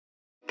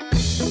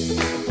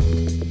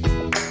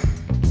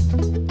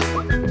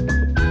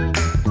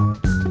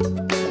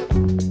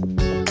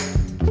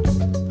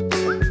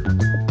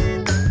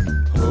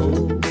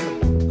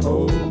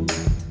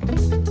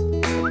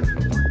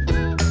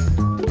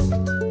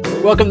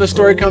Welcome to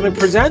Story Comic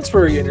Presents,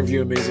 where we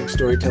interview amazing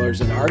storytellers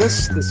and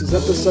artists. This is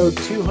episode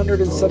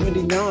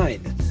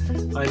 279.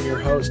 I'm your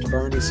host,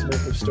 Barney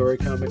Smith of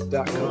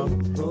StoryComic.com,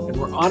 and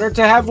we're honored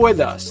to have with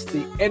us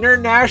the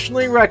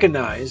internationally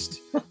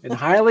recognized and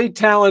highly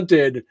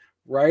talented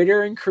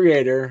writer and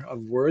creator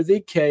of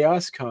Worthy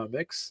Chaos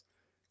Comics,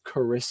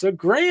 Corissa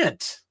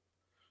Grant.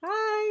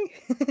 Hi.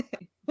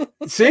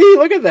 See,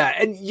 look at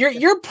that. And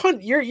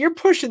you're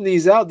pushing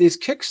these out. These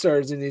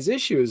Kickstarters and these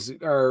issues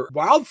are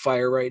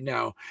wildfire right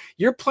now.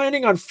 You're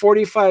planning on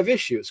 45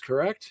 issues,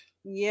 correct?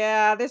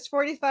 Yeah, there's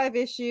 45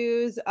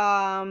 issues.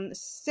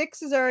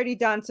 6 is already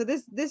done. So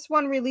this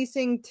one released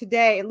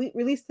today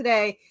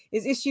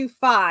is issue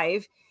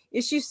 5.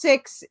 Issue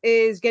 6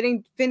 is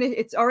getting finished.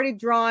 It's already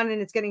drawn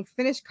and it's getting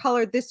finished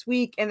colored this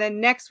week. And then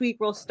next week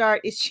we'll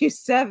start issue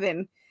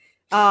 7.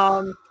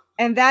 And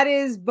that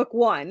is book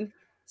 1.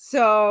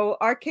 So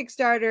our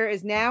Kickstarter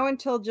is now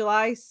until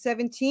July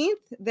 17th,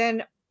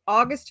 then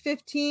August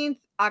 15th,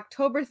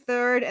 October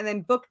 3rd, and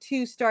then book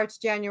 2 starts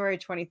January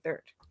 23rd.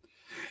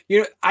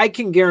 You know, I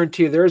can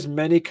guarantee there's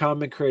many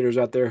comic creators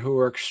out there who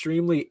are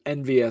extremely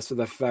envious of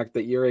the fact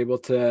that you're able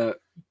to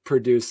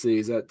produce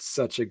these at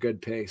such a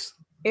good pace.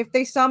 If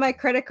they saw my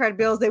credit card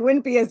bills, they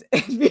wouldn't be as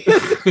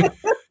envious.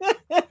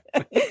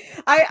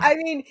 I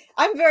mean,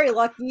 I'm very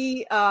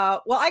lucky.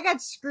 Well, I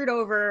got screwed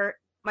over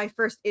my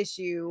first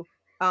issue.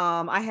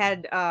 I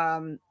had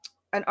an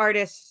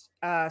artist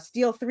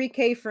steal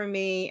 $3,000 from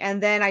me,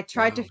 and then I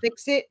tried to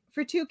fix it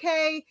for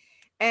 $2,000,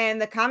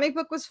 and the comic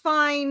book was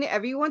fine.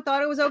 Everyone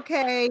thought it was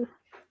okay,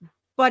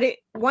 but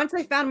once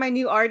I found my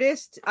new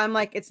artist, I'm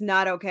like, it's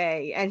not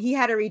okay, and he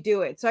had to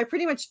redo it. So I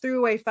pretty much threw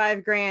away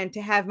 $5,000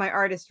 to have my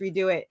artist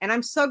redo it, and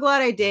I'm so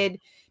glad I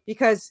did,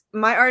 because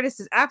my artist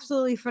is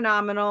absolutely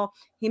phenomenal.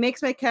 He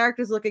makes my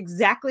characters look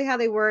exactly how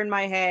they were in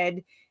my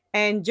head.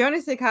 And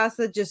Jonas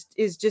Acasa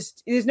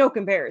there's no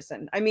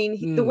comparison. I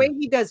mean, the way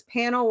he does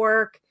panel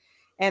work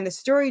and the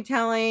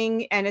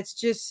storytelling, and it's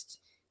just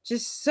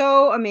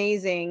so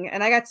amazing.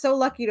 And I got so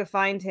lucky to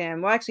find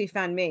him. Well, actually, he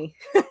found me.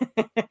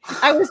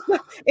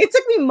 It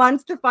took me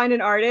months to find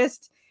an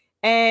artist,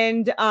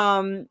 and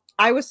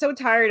I was so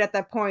tired at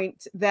that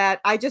point that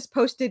I just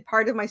posted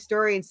part of my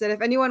story and said, if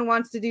anyone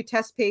wants to do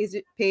test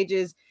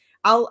pages,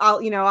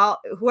 I'll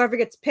whoever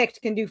gets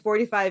picked can do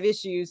 45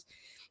 issues.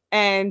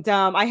 And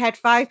I had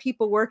 5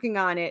 people working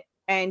on it,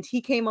 and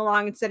he came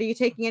along and said, are you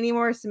taking any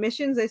more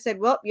submissions? I said,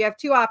 well, you have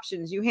 2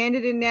 options. You hand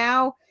it in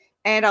now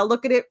and I'll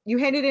look at it. You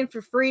hand it in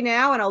for free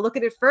now and I'll look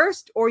at it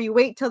first, or you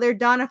wait till they're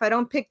done. If I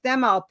don't pick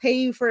them, I'll pay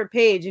you for a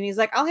page. And he's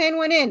like, I'll hand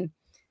one in.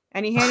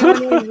 And he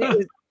handed one in. And it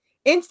was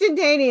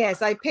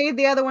instantaneous. I paid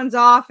the other ones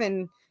off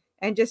and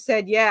just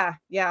said, yeah,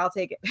 I'll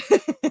take it.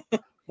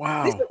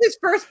 Wow. This was his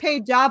first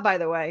paid job, by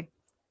the way.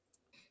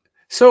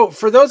 So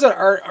for those that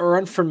are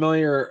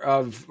unfamiliar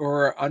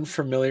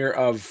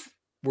of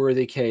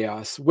Worthy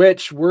Chaos,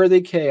 which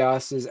Worthy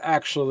Chaos is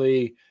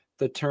actually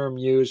the term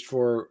used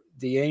for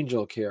the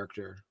angel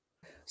character.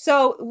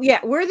 So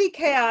yeah, Worthy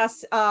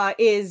Chaos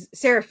is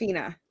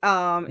Seraphina.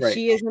 Right.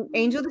 She is an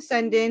angel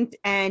descendant,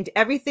 and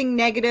everything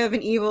negative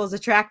and evil is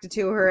attracted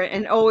to her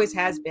and always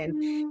has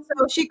been.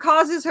 So she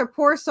causes her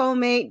poor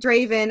soulmate,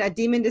 Draven, a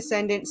demon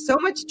descendant, so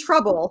much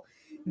trouble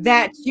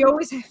that she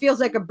always feels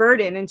like a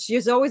burden, and she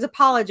is always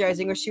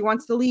apologizing, or she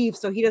wants to leave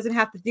so he doesn't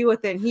have to deal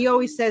with it. And he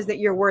always says that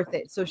you're worth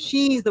it. So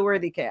she's the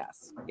Worthy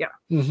Chaos. Yeah.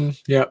 Mm-hmm.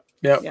 Yep.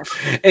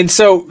 And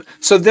so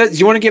that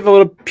you want to give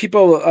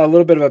people a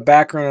little bit of a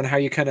background on how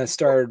you kind of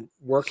started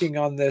working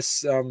on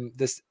this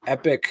this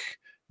epic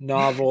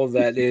novel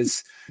that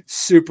is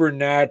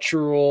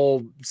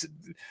supernatural,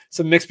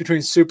 some mix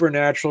between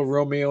supernatural,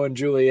 Romeo and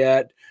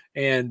Juliet,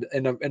 and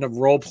in a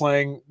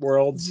role-playing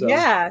world. So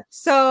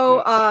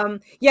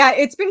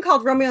it's been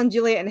called Romeo and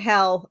Juliet in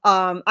Hell.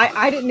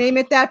 I didn't name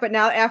it that, but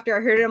now after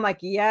I heard it, I'm like,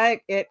 yeah,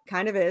 it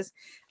kind of is.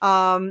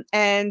 And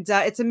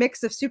it's a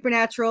mix of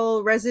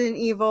supernatural, Resident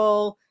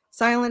Evil,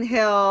 Silent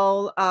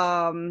Hill,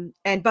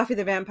 and Buffy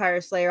the Vampire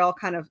Slayer all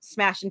kind of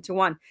smashed into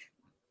one.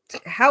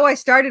 How I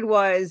started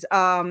was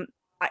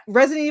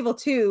Resident Evil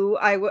 2.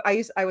 I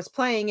was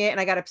playing it and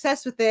I got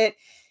obsessed with it,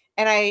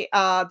 and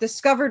I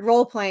discovered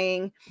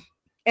role-playing.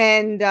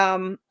 And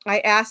I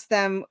asked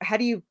them, how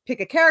do you pick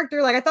a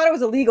character? Like, I thought it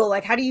was illegal.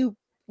 Like, how do you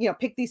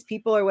pick these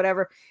people or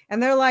whatever?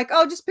 And they're like,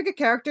 oh, just pick a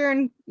character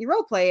and you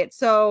role play it.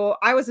 So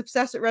I was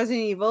obsessed with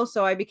Resident Evil.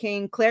 So I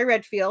became Claire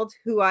Redfield,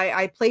 who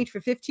I played for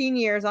 15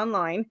 years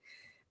online.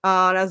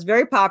 And I was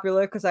very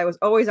popular because I was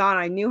always on.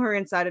 I knew her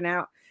inside and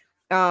out.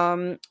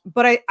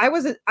 But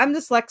I'm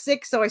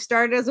dyslexic, so I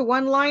started as a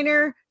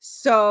one-liner.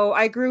 So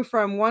I grew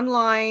from one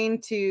line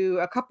to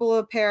a couple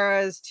of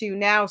paras to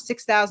now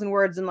 6,000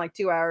 words in like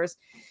 2 hours.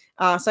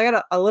 So I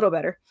got a little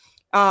better.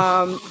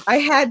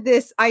 I had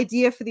this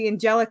idea for the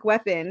angelic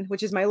weapon,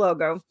 which is my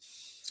logo.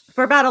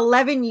 for about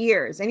 11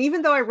 years. And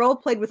even though I role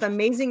played with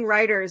amazing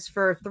writers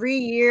for 3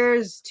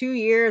 years, 2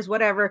 years,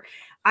 whatever,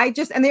 and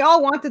they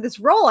all wanted this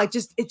role. It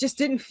just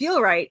didn't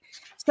feel right.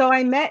 So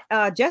I met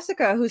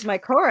Jessica, who's my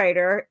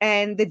co-writer.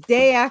 And the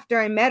day after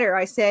I met her,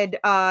 I said,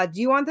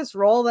 do you want this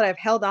role that I've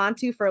held on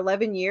to for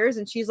 11 years?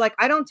 And she's like,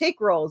 I don't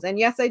take roles. And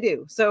yes, I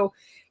do. So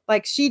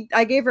like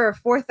I gave her a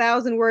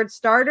 4,000 word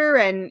starter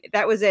and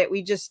that was it.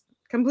 We just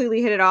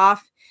completely hit it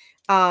off.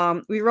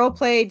 We role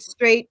played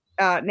straight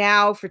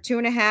now for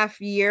 2.5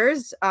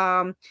 years.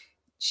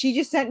 She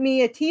just sent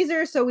me a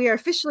teaser. So we are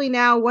officially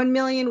now 1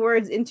 million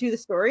words into the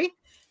story.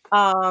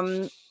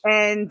 And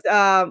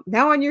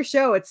now on your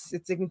show, it's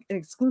an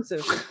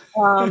exclusive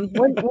 1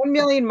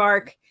 million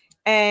mark.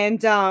 And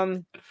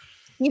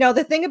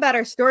the thing about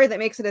our story that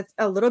makes it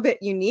a little bit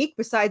unique,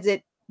 besides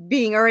it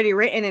being already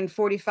written in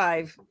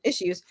 45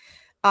 issues,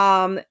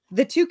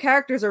 the two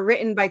characters are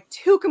written by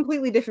two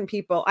completely different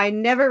people. I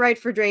never write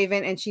for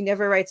Draven and she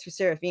never writes for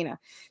Serafina.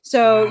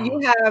 So wow.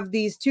 You have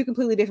these two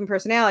completely different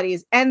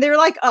personalities and they're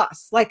like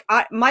us. Like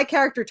my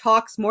character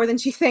talks more than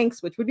she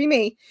thinks, which would be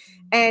me.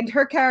 And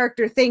her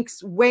character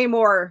thinks way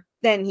more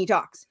than he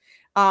talks.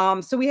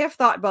 So we have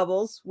thought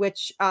bubbles,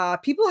 which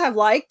people have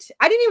liked.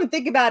 I didn't even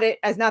think about it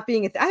as not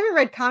being I haven't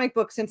read comic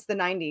books since the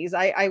 90s.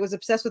 I was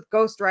obsessed with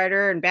Ghost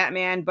Rider and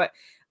Batman, but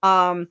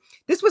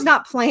this was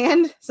not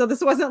planned. So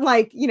this wasn't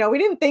like, we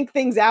didn't think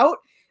things out.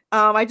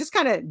 I just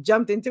kind of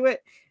jumped into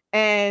it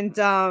and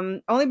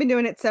only been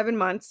doing it 7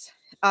 months.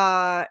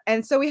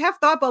 And so we have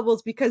thought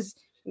bubbles because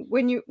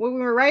when we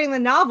were writing the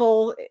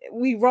novel,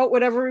 we wrote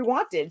whatever we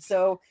wanted.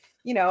 So,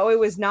 it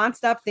was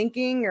nonstop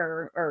thinking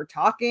or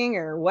talking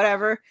or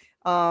whatever.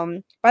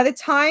 By the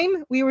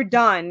time we were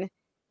done,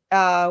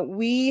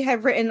 we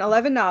have written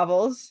 11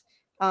 novels.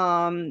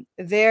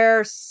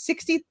 They're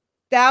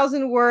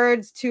 60,000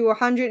 words to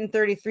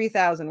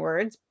 133,000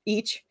 words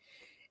each.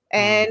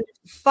 And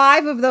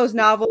 5 of those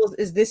novels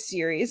is this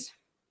series,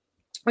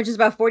 which is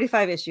about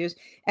 45 issues.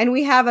 And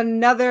we have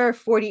another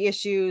 40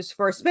 issues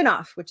for a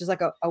spinoff, which is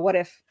like a what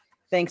if,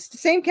 thanks to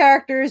same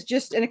characters,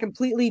 just in a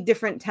completely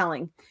different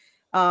telling.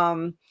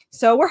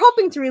 So we're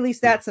hoping to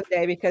release that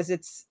someday because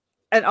it's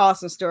an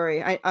awesome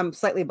story. I'm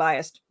slightly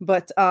biased,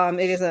 but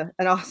it is an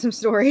awesome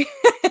story.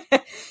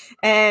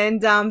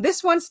 And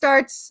this one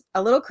starts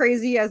a little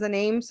crazy, as the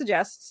name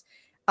suggests.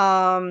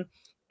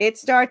 It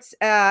starts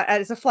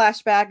as a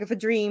flashback of a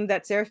dream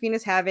that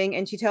Serafina's having,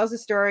 and she tells a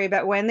story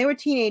about when they were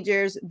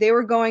teenagers, they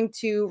were going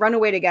to run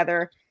away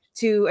together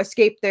to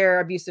escape their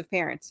abusive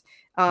parents.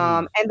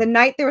 And the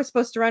night they were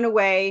supposed to run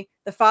away,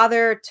 the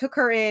father took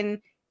her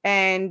in,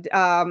 and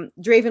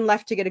Draven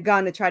left to get a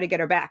gun to try to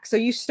get her back. So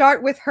you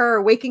start with her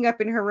waking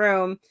up in her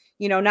room,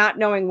 not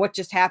knowing what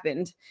just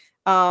happened.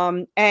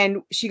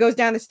 And she goes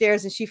down the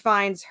stairs and she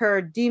finds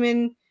her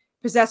demon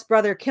possessed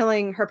brother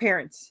killing her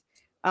parents.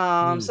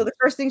 So the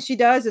first thing she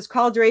does is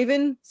call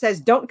Draven,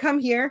 says, don't come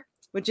here,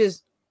 which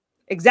is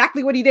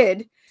exactly what he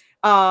did.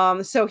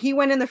 So he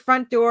went in the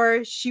front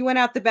door. She went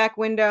out the back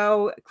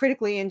window,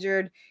 critically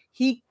injured.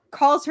 He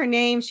calls her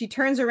name. She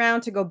turns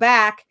around to go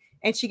back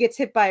and she gets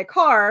hit by a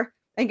car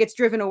and gets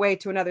driven away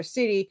to another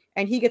city,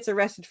 and he gets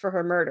arrested for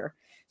her murder.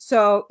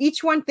 So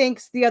each one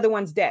thinks the other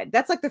one's dead.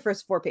 That's like the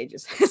first 4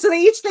 pages. So they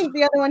each think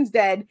the other one's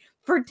dead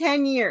for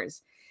 10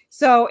 years.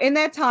 So in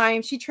that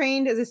time, she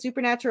trained as a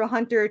supernatural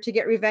hunter to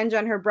get revenge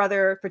on her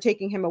brother for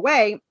taking him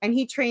away. And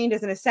he trained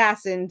as an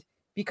assassin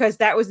because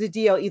that was the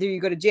deal. Either you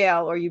go to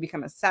jail or you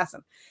become an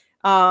assassin.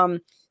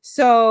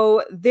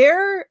 So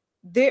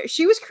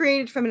she was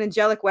created from an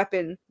angelic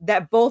weapon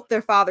that both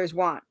their fathers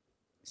want.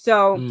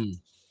 So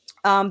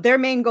their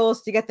main goal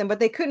is to get them, but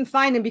they couldn't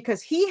find him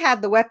because he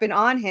had the weapon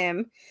on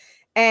him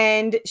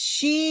and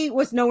she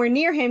was nowhere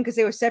near him because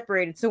they were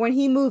separated. So when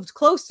he moved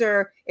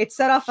closer, it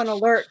set off an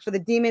alert for the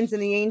demons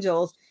and the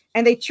angels,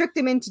 and they tricked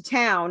him into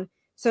town.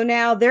 So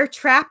now they're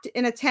trapped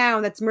in a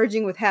town that's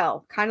merging with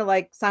hell, kind of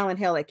like Silent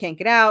Hill. They can't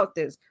get out.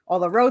 All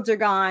the roads are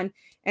gone.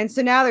 And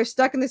so now they're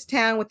stuck in this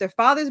town with their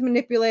fathers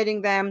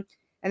manipulating them.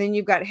 And then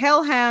you've got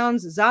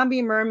hellhounds,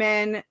 zombie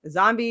mermen,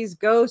 zombies,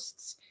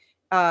 ghosts,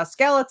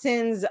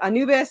 skeletons,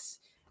 Anubis,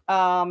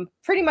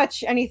 pretty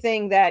much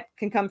anything that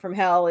can come from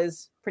hell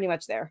is pretty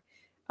much there.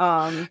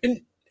 And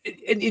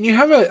you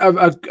have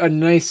a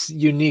nice,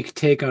 unique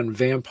take on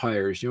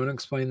vampires. You want to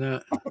explain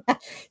that?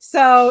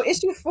 So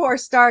issue 4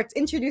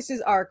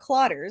 introduces our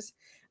Clotters.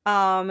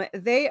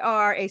 They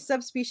are a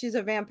subspecies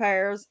of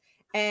vampires,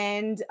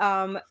 and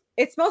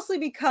it's mostly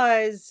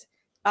because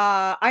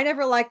I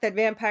never liked that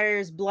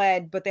vampires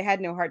bled, but they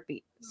had no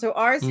heartbeat. So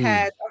ours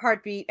has a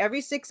heartbeat every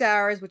 6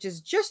 hours, which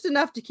is just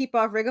enough to keep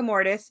off rigor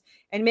mortis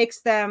and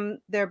makes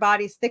their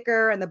bodies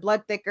thicker and the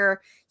blood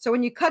thicker. So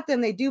when you cut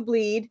them, they do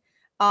bleed.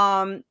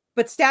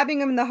 But stabbing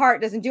them in the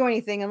heart doesn't do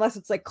anything unless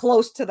it's like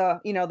close to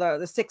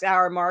the 6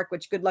 hour mark,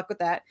 which good luck with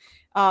that.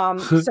 So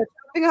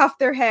chopping off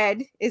their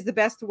head is the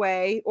best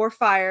way, or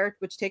fire,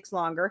 which takes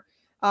longer.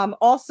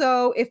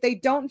 Also, if they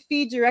don't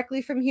feed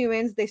directly from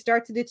humans, they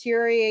start to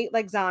deteriorate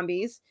like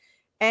zombies.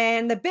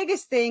 And the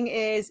biggest thing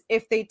is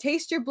if they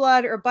taste your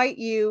blood or bite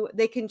you,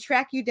 they can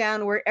track you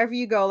down wherever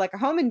you go, like a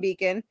homing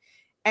beacon.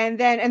 and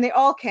they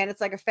all can.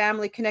 It's like a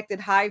family connected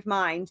hive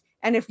mind.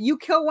 And if you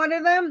kill one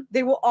of them,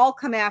 they will all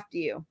come after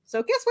you.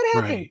 So guess what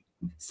happened? Right.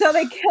 So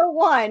they kill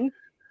one,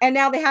 and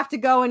now they have to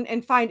go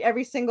and find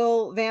every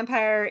single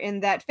vampire in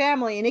that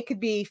family. And it could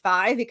be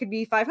 5, it could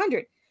be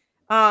 500.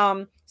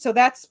 So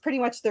that's pretty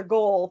much their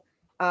goal.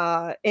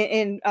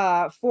 In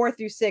 4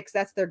 through 6,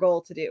 that's their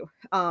goal to do.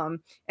 And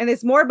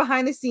there's more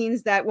behind the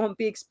scenes that won't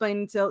be explained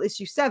until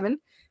issue 7.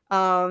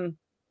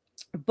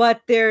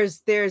 But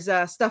there's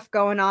stuff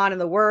going on in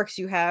the works.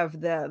 You have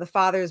the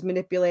fathers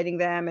manipulating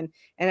them and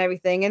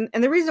everything.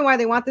 And the reason why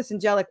they want this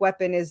angelic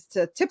weapon is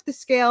to tip the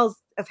scales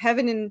of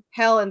heaven and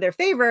hell in their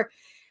favor.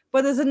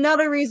 But there's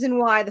another reason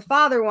why the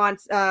father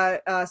wants,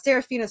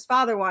 Serafina's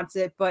father wants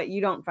it, but you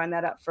don't find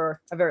that out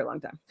for a very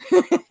long time.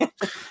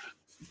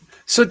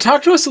 So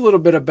talk to us a little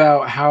bit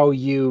about how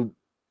you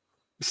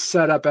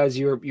set up as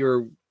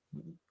your.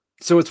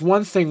 So it's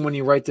one thing when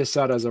you write this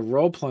out as a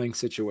role-playing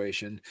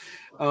situation.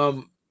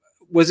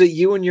 Was it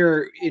you and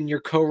your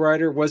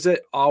co-writer? Was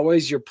it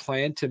always your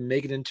plan to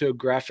make it into a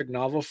graphic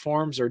novel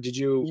forms, or did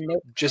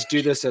you just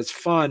do this as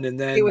fun? And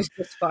then it was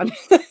just fun.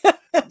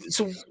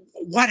 So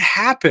what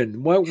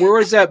happened? Where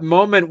was that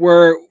moment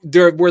where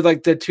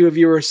like the two of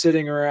you were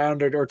sitting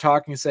around or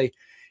talking and say,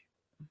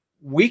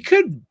 we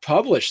could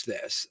publish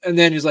this? And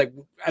then he's like,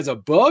 as a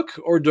book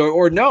or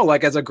no,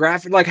 like as a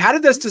graphic, like how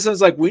did this just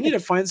sounds like we need to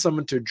find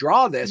someone to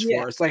draw this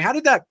for us? Like, how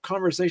did that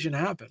conversation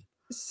happen?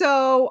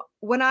 So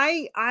when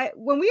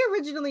when we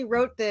originally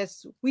wrote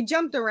this, we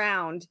jumped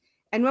around,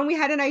 and when we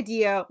had an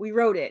idea, we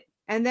wrote it.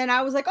 And then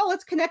I was like, oh,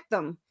 let's connect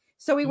them.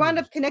 So we wound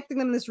up connecting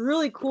them in this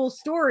really cool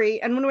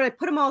story. And when I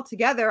put them all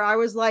together, I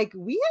was like,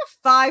 we have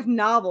 5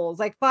 novels,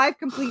 like 5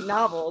 complete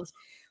novels.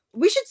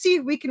 We should see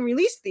if we can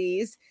release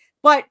these.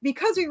 But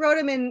because we wrote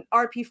them in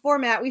RP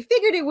format, we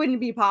figured it wouldn't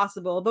be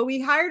possible. But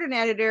we hired an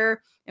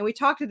editor and we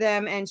talked to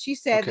them, and she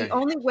said the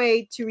only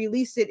way to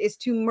release it is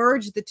to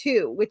merge the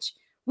two, which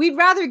we'd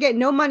rather get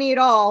no money at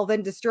all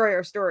than destroy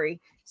our story.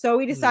 So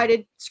we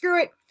decided,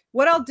 screw it.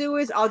 What I'll do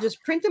is I'll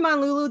just print them on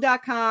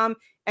lulu.com,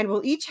 and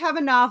we'll each have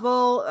a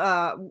novel.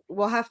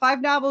 We'll have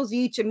 5 novels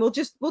each, and we'll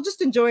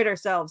just enjoy it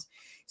ourselves.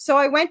 So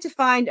I went to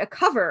find a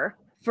cover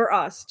for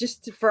us,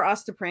 for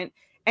us to print.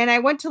 And I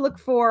went to look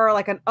for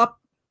like an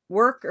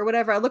Upwork or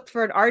whatever. I looked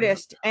for an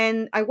artist,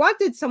 and I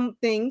wanted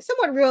something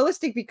somewhat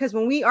realistic because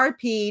when we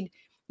RP'd,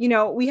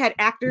 we had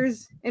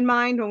actors in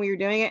mind when we were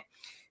doing it.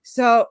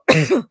 So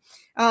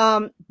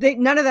none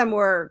of them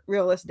were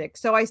realistic.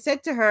 So I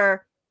said to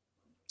her,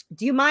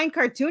 do you mind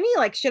cartoony?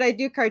 Like, should I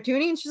do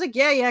cartoony? And she's like,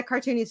 yeah,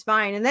 cartoony is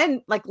fine. And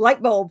then like light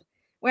bulb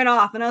went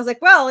off, and I was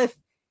like, well, if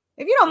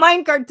you don't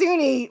mind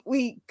cartoony,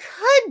 we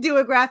could do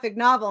a graphic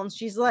novel. And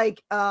she's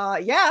like,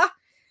 yeah.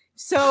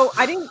 So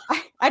I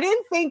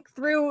didn't think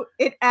through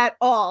it at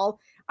all.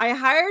 I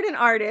hired an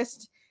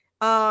artist.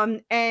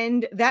 And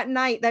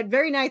that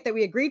very night that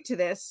we agreed to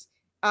this,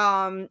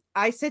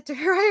 I said to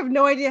her, I have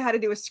no idea how to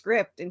do a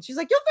script. And she's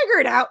like, you'll figure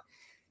it out.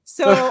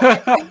 So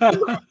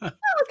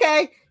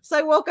okay. So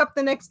I woke up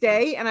the next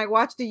day and I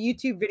watched a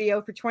YouTube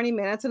video for 20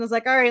 minutes and I was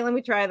like, all right, let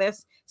me try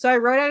this. So I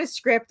wrote out a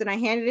script and I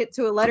handed it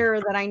to a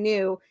letterer that I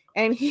knew.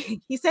 And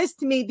he says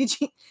to me, did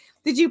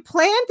you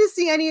plan to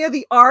see any of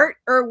the art,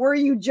 or were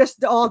you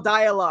just all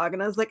dialogue?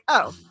 And I was like,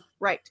 oh,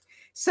 right.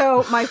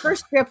 So my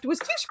first script was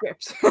 2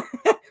 scripts.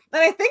 And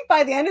I think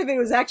by the end of it, it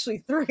was actually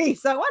 3.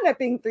 So it wound up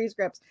being 3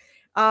 scripts.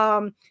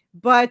 My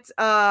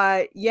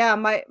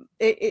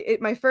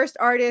first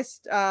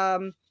artist,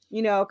 kind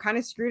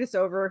of screwed us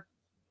over.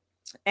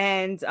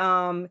 And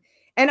I'm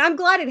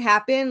glad it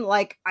happened.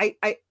 Like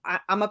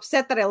I'm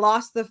upset that I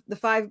lost the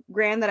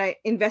 $5,000 that I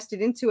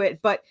invested into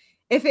it. But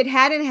if it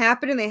hadn't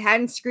happened and they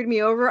hadn't screwed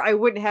me over, I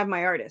wouldn't have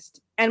my artist.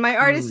 And my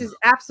artist is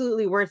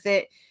absolutely worth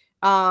it.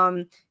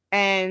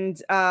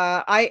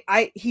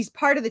 He's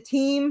part of the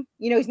team.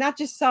 He's not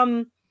just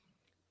some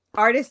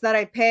artist that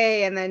I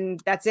pay and then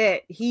that's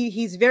it.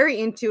 He's very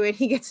into it.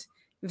 He gets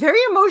very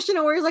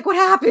emotional where he's like, what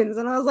happens?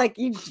 And I was like,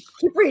 you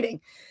keep reading.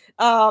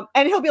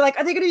 And he'll be like,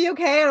 are they going to be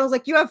okay? And I was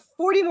like, you have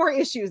 40 more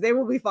issues. They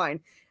will be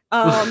fine.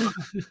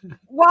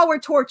 While we're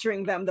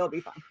torturing them, they'll be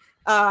fine.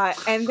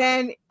 And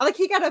then like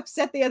he got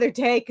upset the other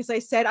day because I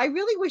said, I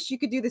really wish you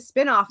could do the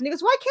spinoff. And he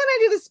goes, why can't I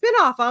do the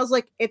spinoff? I was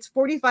like, it's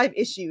 45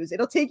 issues.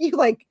 It'll take you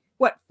like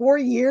 4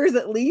 years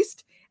at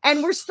least.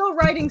 And we're still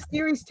writing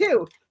series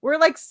 2. We're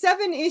like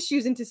 7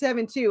 issues into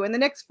 7-2. In the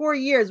next 4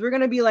 years, we're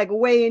going to be like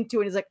way into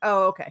it. And he's like,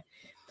 oh, okay.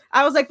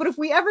 I was like, but if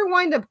we ever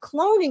wind up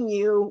cloning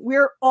you,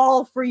 we're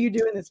all for you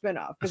doing the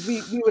spinoff because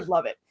we would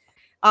love it.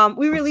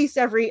 We release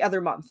every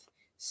other month.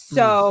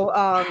 So,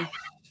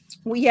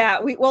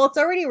 it's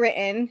already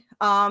written.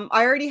 I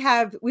already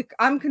have,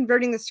 I'm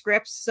converting the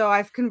scripts. So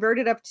I've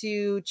converted up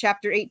to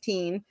chapter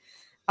 18.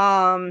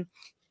 I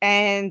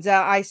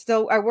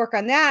work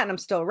on that and I'm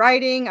still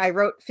writing. I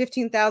wrote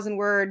 15,000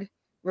 word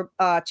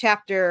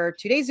chapter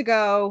 2 days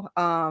ago.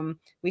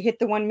 We hit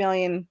the 1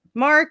 million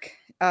mark,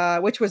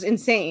 which was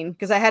insane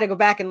because I had to go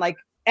back and like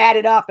add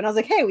it up. And I was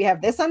like, hey, we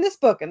have this on this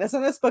book and this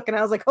on this book. And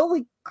I was like,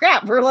 holy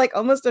crap, we're like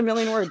almost 1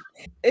 million words.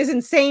 It's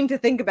insane to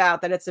think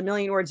about that it's 1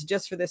 million words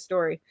just for this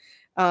story.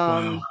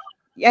 Wow.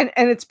 And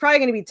it's probably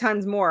going to be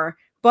tons more.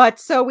 But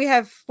so we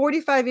have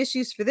 45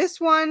 issues for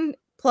this one,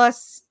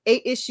 plus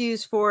 8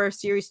 issues for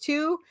series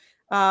 2.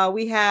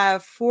 We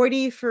have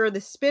 40 for the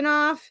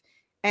spinoff,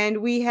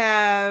 and we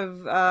have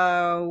 1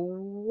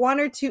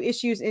 or 2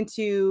 issues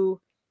into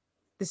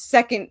the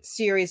second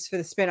series for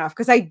the spinoff,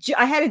 because I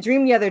had a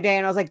dream the other day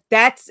and I was like,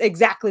 that's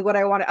exactly what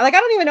I want. Like, I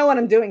don't even know what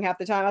I'm doing half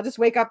the time. I'll just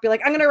wake up, be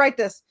like, I'm gonna write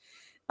this,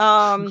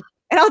 and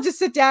I'll just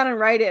sit down and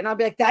write it, and I'll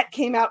be like, that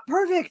came out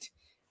perfect.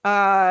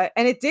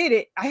 And it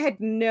did. I had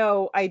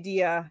no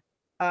idea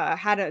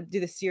how to do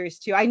the series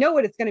 2. I know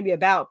what it's going to be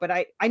about, but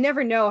I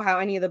never know how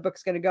any of the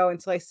book's going to go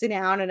until I sit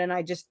down and then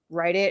I just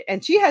write it.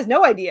 And she has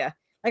no idea.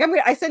 Like,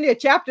 I send you a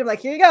chapter, I'm like,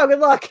 here you go, good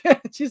luck.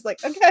 She's like,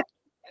 okay.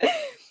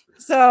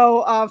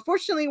 So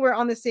fortunately, we're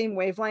on the same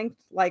wavelength,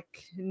 like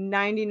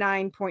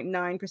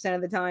 99.9%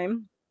 of the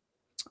time.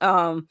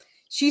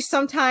 She's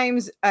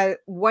sometimes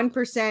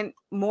 1%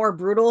 more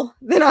brutal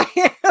than I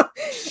am. And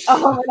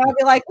I'll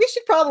be like, we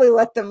should probably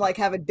let them like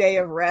have a day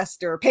of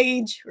rest or a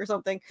page or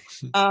something.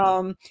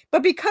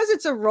 But because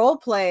it's a role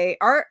play,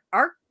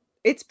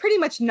 it's pretty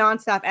much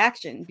nonstop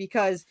action,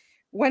 because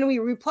when we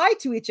reply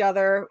to each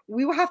other,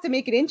 we will have to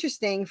make it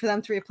interesting for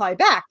them to reply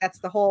back. That's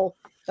the whole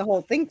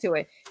thing to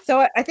it.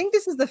 So I think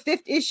this is the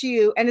 5th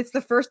issue, and it's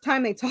the first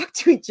time they talk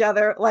to each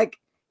other. Like,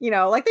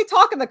 like they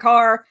talk in the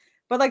car,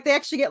 but like they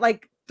actually get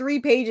like 3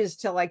 pages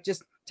to like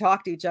just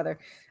talk to each other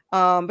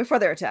before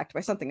they're attacked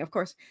by something, of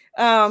course.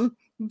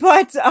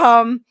 But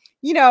my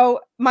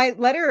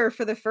letterer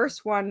for the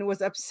first one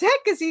was upset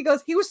because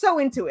he was so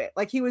into it.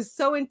 Like, he was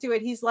so into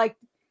it. He's like,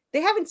 they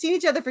haven't seen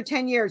each other for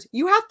 10 years.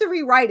 You have to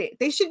rewrite it.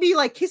 They should be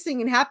like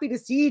kissing and happy to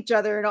see each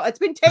other. And all. It's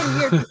been 10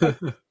 years. Like,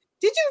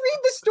 did you read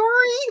the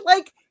story?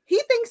 Like, he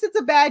thinks it's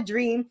a bad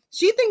dream.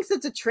 She thinks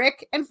it's a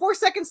trick. And 4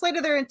 seconds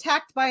later, they're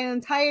attacked by an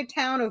entire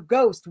town of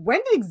ghosts.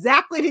 When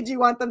exactly did you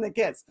want them to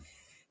kiss?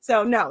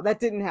 So no, that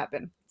didn't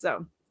happen.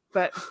 So,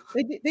 but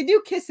they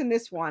do kiss in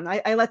this one.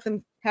 I let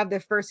them have their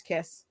first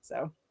kiss.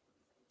 So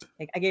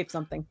I gave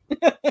something.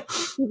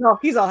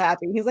 he's all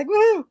happy. He's like,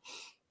 woo.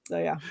 So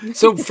yeah.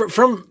 So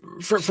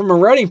from a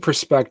writing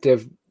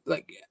perspective,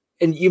 like,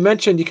 and you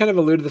mentioned, you kind of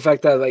alluded to the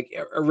fact that like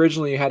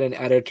originally you had an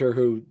editor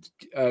who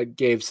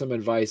gave some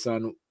advice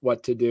on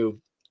what to do.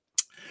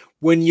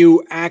 When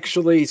you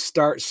actually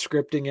start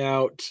scripting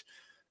out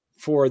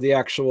for the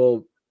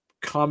actual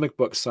comic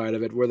book side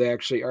of it, where they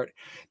actually are,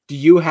 do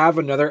you have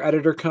another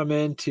editor come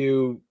in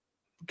to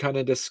kind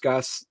of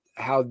discuss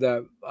how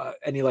the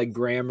any like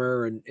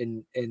grammar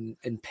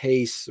and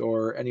pace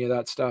or any of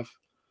that stuff?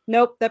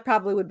 Nope, that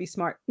probably would be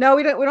smart. No,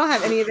 we don't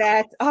have any of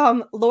that.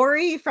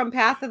 Lori from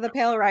Path of the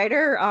Pale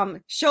Rider,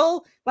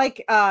 she'll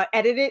like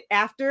edit it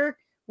after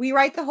we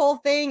write the whole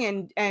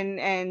thing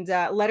and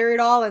letter it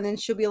all, and then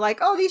she'll be like,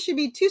 oh, these should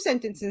be 2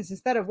 sentences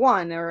instead of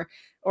 1,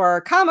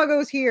 or comma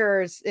goes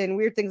here, and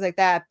weird things like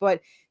that.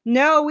 But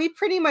no, we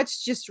pretty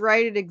much just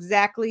write it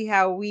exactly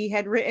how we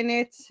had written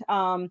it.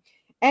 And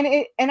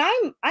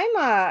I'm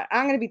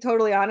going to be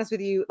totally honest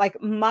with you. Like,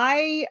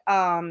 my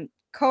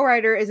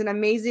co-writer is an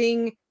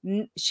amazing.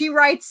 She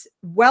writes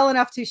well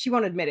enough she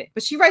won't admit it,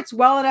 but she writes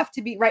well enough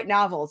to write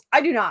novels.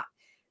 I do not.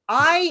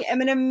 I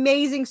am an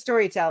amazing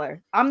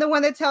storyteller. I'm the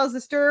one that tells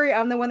the story.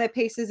 I'm the one that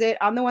paces it.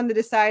 I'm the one that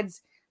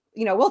decides,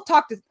 we'll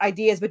talk to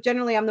ideas, but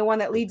generally I'm the one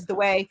that leads the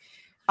way.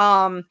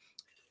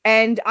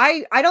 And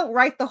I don't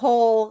write the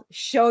whole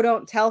show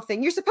don't tell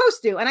thing. You're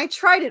supposed to. And I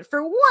tried it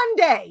for 1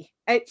 day.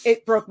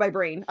 It broke my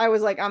brain. I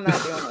was like, I'm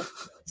not doing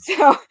this.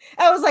 So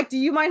I was like, do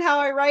you mind how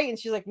I write? And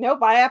she's like,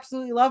 nope, I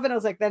absolutely love it. I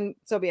was like, then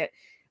so be it.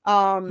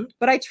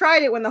 But I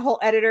tried it when the whole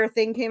editor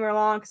thing came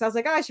along, because I was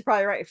like, I should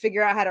probably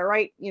figure out how to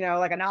write,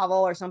 like a novel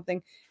or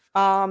something.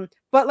 But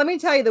let me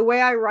tell you, the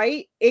way I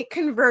write, it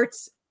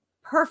converts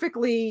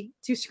perfectly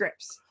to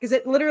scripts, because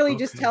it literally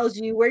just tells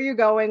you where you're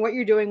going, what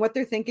you're doing, what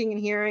they're thinking and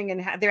hearing,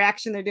 and their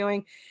action they're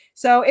doing.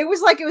 So it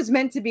was like it was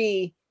meant to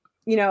be,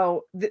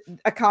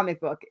 a comic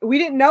book. We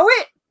didn't know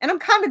it. And I'm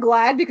kind of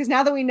glad, because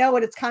now that we know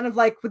it, it's kind of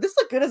like, would this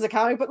look good as a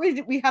comic book?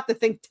 We have to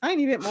think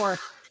tiny bit more.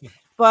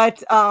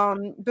 But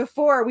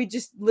before, we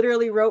just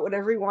literally wrote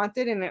whatever we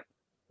wanted, and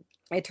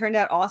it turned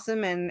out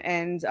awesome.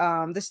 And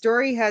the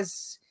story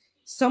has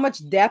so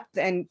much depth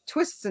and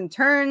twists and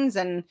turns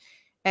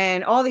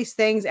and all these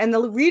things. And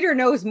the reader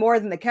knows more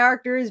than the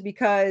characters,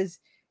 because,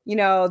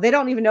 they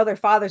don't even know their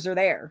fathers are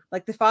there.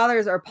 Like, the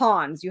fathers are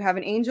pawns. You have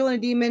an angel and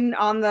a demon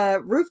on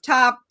the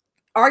rooftop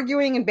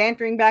arguing and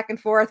bantering back and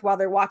forth while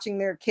they're watching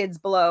their kids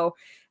below.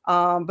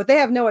 But they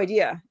have no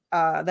idea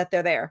that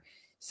they're there.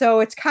 So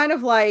it's kind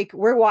of like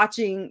we're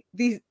watching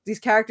these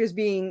characters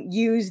being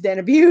used and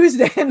abused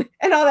and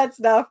all that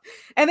stuff.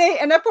 And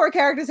that poor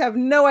characters have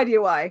no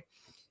idea why.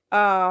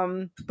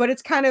 But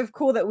it's kind of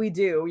cool that we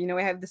do. We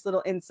have this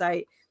little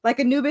insight.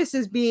 Like, Anubis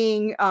is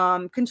being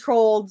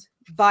controlled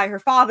by her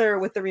father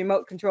with the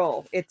remote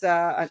control. It's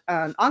an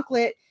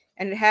anklet,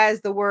 and it has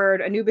the word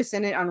Anubis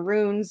in it on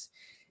runes.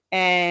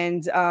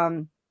 And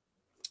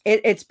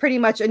it's pretty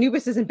much,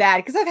 Anubis isn't bad,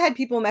 because I've had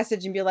people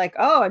message and be like,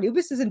 oh,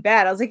 Anubis isn't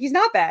bad. I was like, he's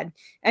not bad.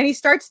 And he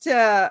starts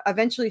to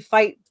eventually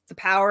fight the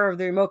power of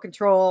the remote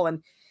control,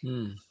 and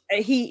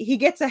he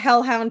gets a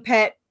hellhound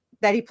pet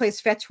that he plays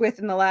fetch with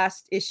in the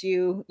last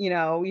issue. You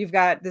know, you've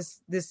got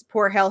this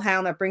poor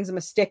hellhound that brings him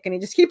a stick, and he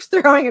just keeps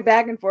throwing it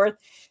back and forth.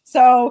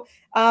 So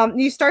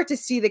you start to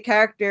see the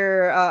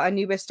character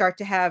Anubis start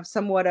to have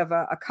somewhat of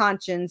a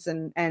conscience,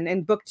 and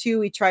in book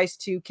 2 he tries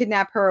to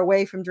kidnap her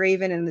away from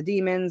Draven and the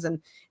demons and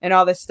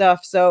all this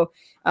stuff. So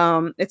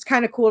it's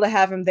kind of cool to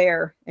have him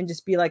there and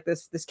just be like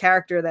this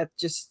character that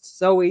just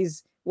is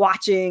always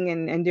watching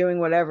and doing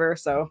whatever.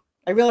 So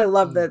I really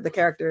love the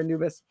character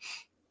Anubis.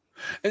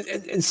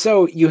 And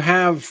so you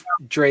have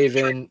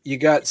Draven, you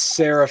got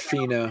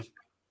Seraphina.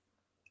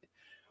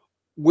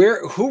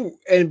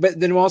 But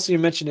then also you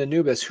mentioned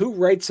Anubis. Who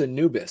writes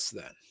Anubis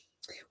then?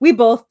 We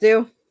both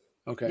do.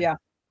 Okay.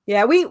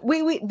 Yeah. We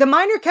the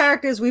minor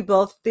characters we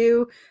both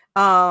do.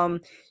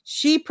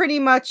 She pretty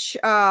much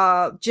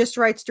just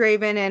writes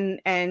Draven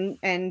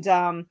and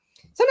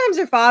sometimes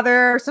her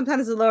father,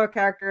 sometimes the lower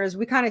characters.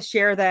 We kind of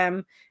share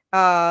them.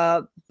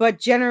 But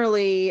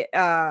generally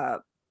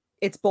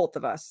it's both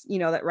of us, you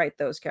know, that write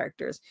those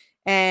characters.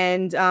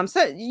 And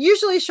so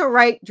usually she'll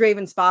write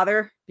Draven's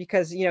father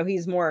because, you know,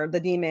 he's more the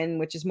demon,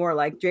 which is more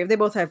like Draven. They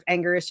both have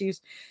anger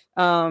issues.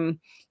 But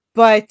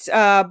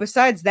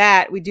besides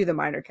that, we do the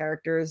minor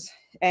characters.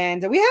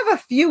 And we have a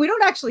few. We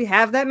don't actually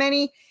have that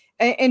many.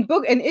 In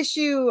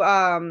issue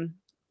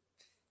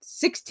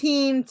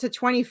 16 to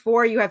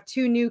 24, you have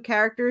 2 new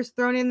characters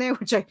thrown in there,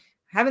 which I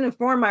haven't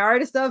informed my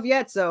artist of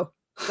yet. So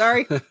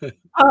sorry.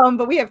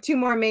 But we have 2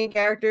 more main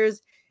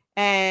characters.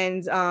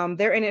 And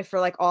they're in it for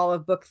like all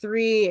of book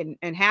 3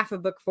 and half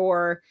of book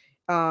 4.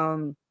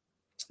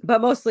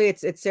 But mostly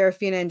it's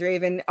Seraphina and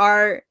Draven.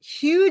 Our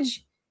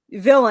huge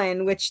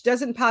villain, which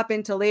doesn't pop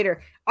into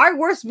later, our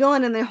worst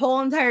villain in the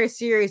whole entire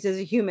series is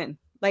a human.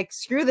 Like,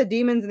 screw the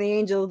demons and the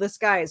angels. This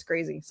guy is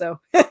crazy. So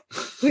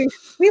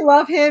we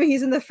love him.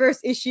 He's in the first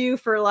issue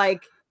for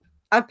like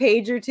a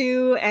page or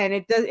 2, and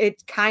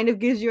it kind of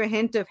gives you a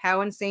hint of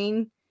how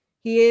insane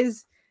he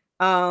is.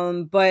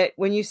 But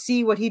when you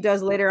see what he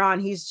does later on,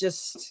 he's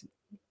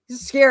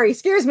scary. He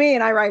scares me,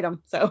 and I write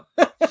him. So,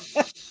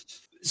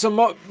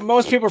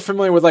 most people are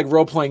familiar with like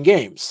role-playing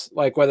games,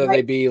 like whether right.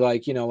 they be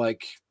like, you know,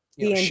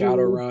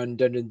 Shadowrun,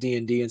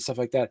 D&D and stuff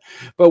like that.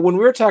 But when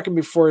we were talking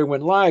before we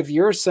went live,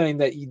 you're saying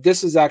that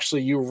this is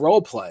actually you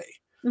role play.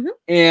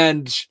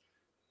 And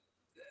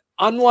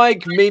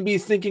unlike maybe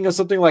thinking of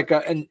something like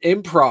an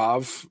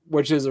improv,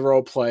 which is a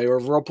role play, or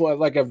role play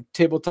like a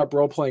tabletop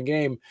role playing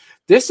game,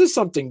 this is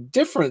something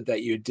different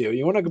that you do.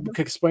 You want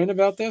to explain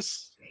about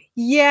this?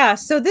 Yeah.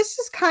 So this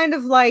is kind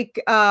of like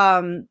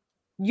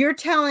you're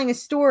telling a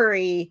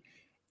story,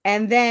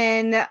 and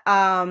then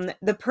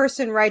the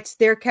person writes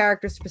their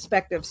character's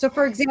perspective. So,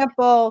 for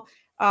example,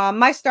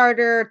 my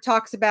starter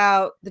talks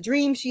about the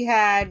dream she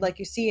had, like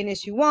you see in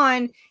issue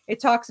 1. It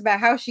talks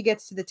about how she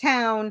gets to the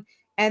town.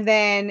 And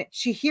then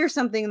she hears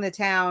something in the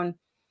town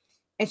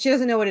and she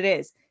doesn't know what it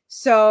is.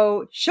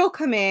 So she'll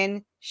come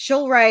in,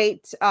 she'll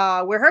write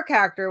where her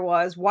character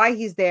was, why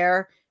he's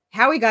there,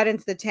 how he got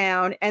into the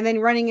town, and then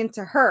running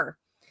into her.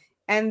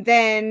 And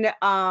then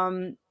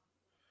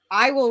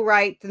I will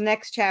write the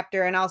next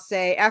chapter and I'll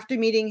say, after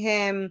meeting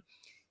him,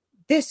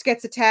 this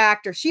gets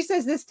attacked, or she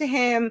says this to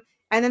him,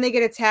 and then they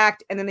get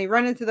attacked, and then they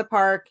run into the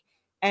park,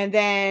 and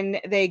then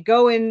they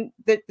go in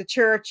the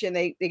church and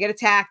they get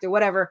attacked or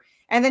whatever.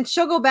 And then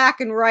she'll go back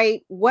and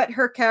write what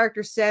her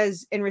character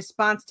says in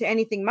response to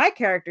anything my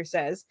character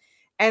says.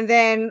 And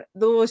then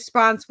the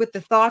response with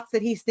the thoughts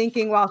that he's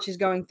thinking while she's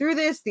going through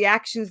this, the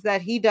actions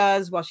that he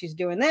does while she's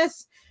doing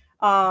this.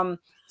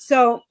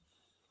 So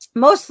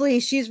mostly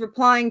she's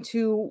replying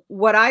to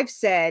what I've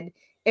said.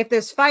 If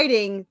there's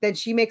fighting, then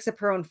she makes up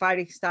her own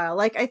fighting style.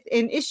 Like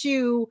in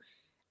issue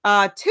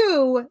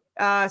 2,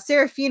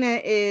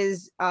 Seraphina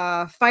is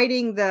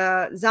fighting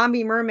the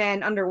zombie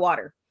merman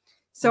underwater.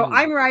 So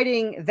I'm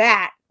writing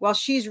that while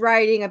she's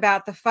writing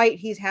about the fight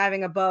he's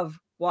having above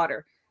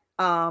water.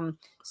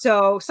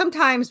 So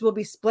sometimes we'll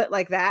be split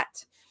like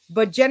that,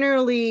 but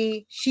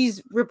generally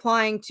she's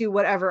replying to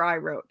whatever I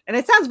wrote. And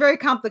it sounds very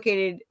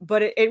complicated,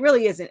 but it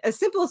really isn't. A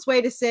simplest way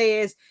to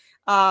say is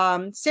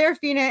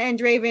Seraphina and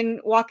Draven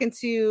walk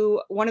into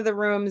one of the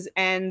rooms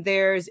and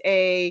there's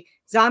a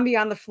zombie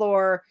on the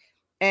floor,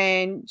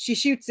 and she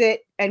shoots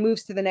it and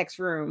moves to the next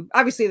room.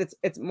 Obviously,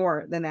 it's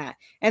more than that.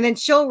 And then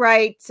she'll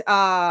write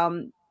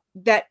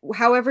that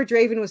however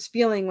Draven was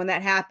feeling when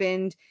that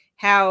happened,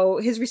 how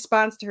his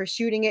response to her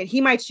shooting it,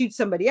 he might shoot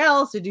somebody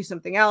else or do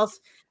something else,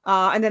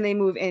 and then they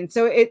move in.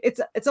 So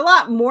it's a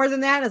lot more than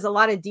that. There's a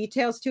lot of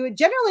details to it.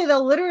 Generally,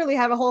 they'll literally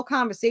have a whole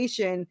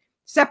conversation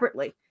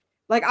separately.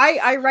 Like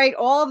I write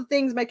all the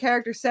things my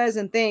character says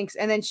and thinks,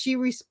 and then she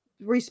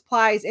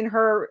replies in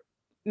her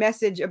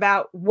message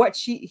about what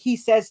he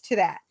says to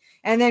that.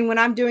 And then when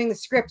I'm doing the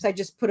scripts, I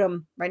just put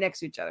them right next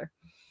to each other.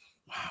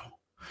 Wow.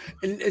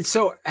 And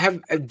so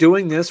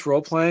doing this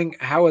role playing,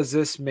 how has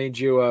this made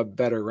you a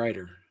better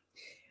writer?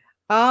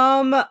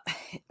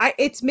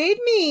 It's made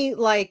me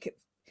like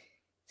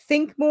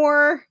think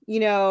more, you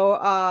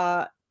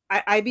know,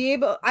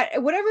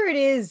 whatever it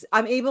is,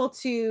 I'm able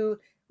to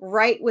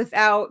write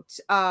without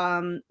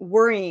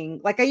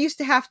worrying. Like I used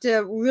to have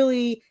to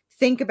really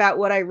think about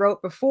what I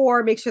wrote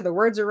before, make sure the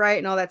words are right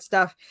and all that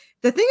stuff.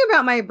 The thing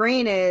about my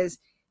brain is,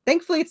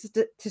 thankfully it's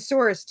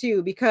thesaurus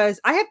too, because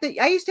I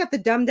used to have to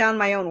dumb down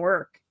my own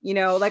work. You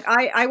know, like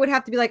I would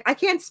have to be like, I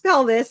can't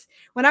spell this.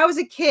 When I was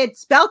a kid,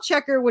 spell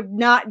checker would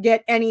not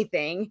get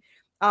anything.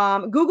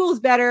 Google's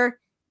better.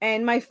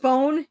 And my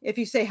phone, if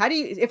you say,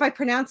 if I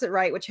pronounce it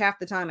right, which half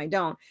the time I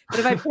don't, but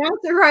if I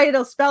pronounce it right,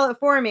 it'll spell it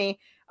for me.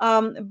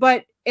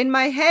 But in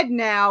my head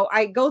now,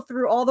 I go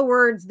through all the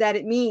words that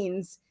it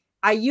means.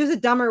 I use a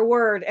dumber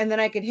word, and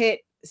then I could hit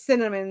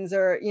synonyms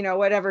or, you know,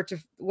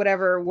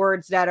 whatever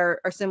words that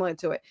are similar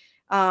to it.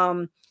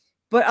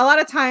 But a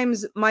lot of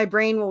times my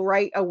brain will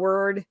write a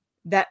word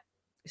that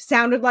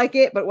sounded like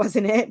it, but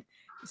wasn't it.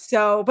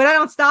 So, but I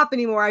don't stop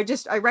anymore. I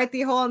write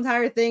the whole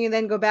entire thing and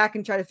then go back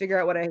and try to figure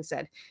out what I have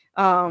said.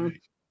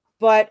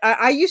 But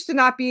I used to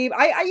not be,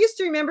 I used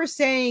to remember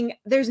saying,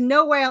 there's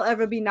no way I'll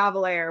ever be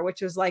novelaire,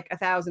 which was like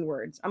 1,000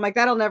 words. I'm like,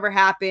 that'll never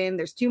happen.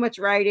 There's too much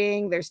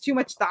writing. There's too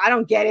much thought. I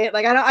don't get it.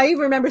 Like, I even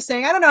remember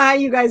saying, I don't know how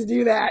you guys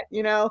do that,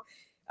 you know?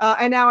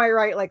 And now I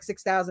write like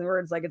 6,000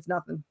 words, like it's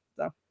nothing.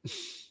 So.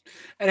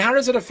 And how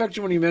does it affect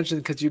you when you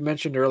mentioned, because you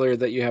mentioned earlier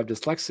that you have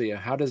dyslexia?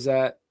 How does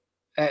that,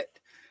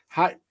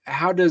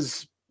 how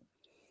does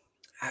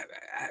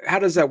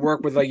that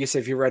work with, like you say,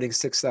 if you're writing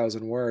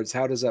 6,000 words,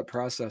 how does that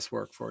process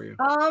work for you?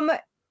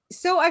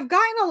 So I've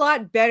gotten a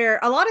lot better.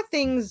 A lot of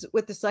things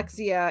with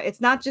dyslexia,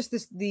 it's not just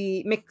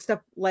the mixed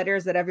up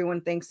letters that everyone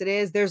thinks it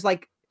is. There's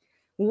like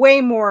way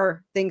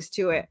more things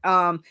to it.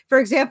 For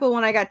example,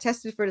 when I got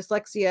tested for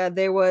dyslexia,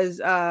 there was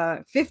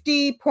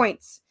 50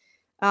 points.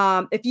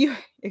 If you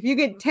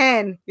get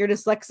 10, you're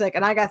dyslexic,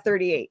 and I got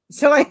 38.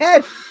 So I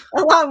had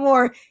a lot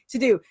more to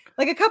do.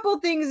 Like a couple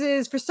of things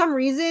is, for some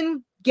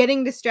reason,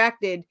 getting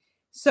distracted.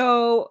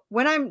 So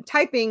when I'm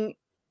typing,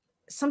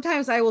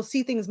 sometimes I will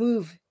see things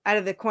move out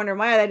of the corner of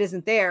my eye that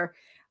isn't there.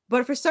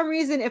 But for some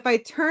reason, if I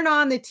turn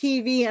on the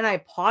TV and I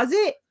pause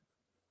it,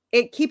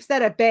 it keeps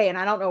that at bay. And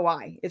I don't know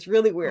why. It's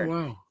really weird.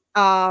 Oh,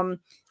 wow.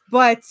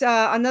 But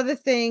another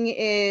thing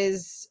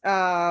is,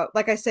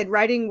 like I said,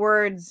 writing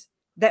words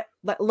that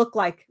look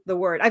like the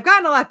word. I've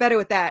gotten a lot better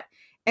with that.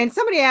 And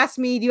somebody asked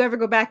me, do you ever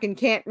go back and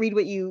can't read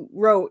what you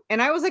wrote?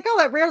 And I was like, oh,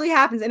 that rarely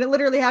happens. And it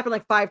literally happened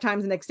like 5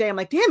 times the next day. I'm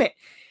like, damn it.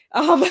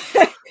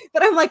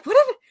 But I'm like, what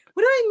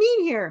do I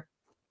mean here?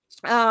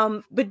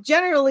 But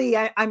generally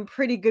I'm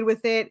pretty good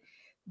with it.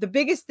 The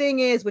biggest thing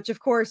is, which of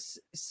course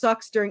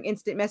sucks during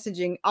instant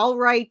messaging, I'll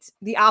write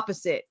the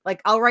opposite.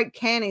 Like I'll write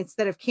can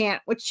instead of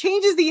can't, which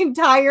changes the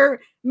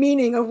entire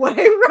meaning of what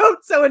I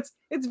wrote. So it's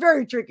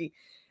very tricky.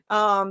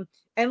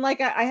 And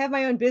like I have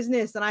my own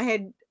business, and I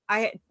had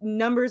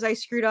numbers I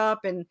screwed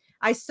up, and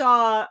I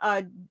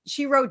saw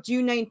she wrote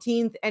June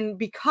 19th, and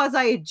because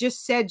I had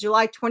just said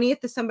July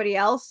 20th to somebody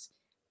else,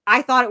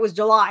 I thought it was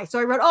July. So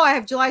I wrote, oh, I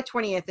have July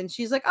 20th. And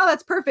she's like, oh,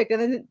 that's perfect.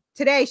 And then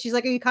today she's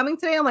like, are you coming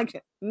today? I'm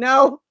like,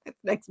 no, it's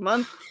next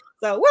month.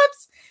 So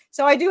whoops.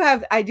 So I do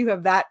have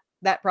that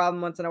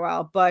problem once in a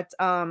while. But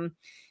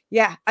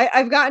yeah,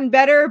 I've gotten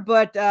better,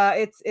 but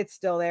it's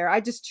still there. I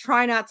just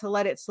try not to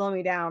let it slow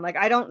me down. Like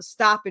I don't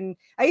stop, and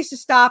I used to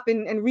stop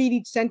and read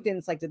each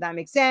sentence. Like, did that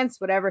make sense?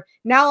 Whatever.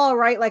 Now I'll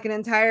write like an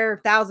entire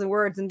 1,000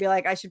 words and be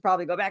like, I should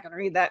probably go back and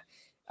read that.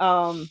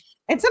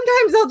 And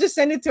sometimes I'll just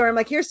send it to her. I'm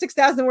like, here's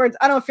 6,000 words.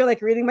 I don't feel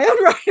like reading my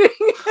own writing.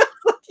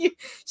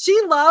 She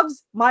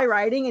loves my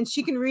writing, and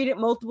she can read it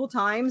multiple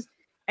times,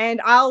 and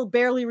I'll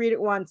barely read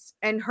it once.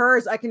 And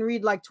hers, I can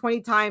read like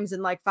 20 times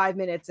in like 5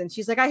 minutes. And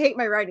she's like, I hate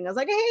my writing. I was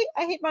like,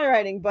 I hate my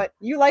writing, but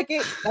you like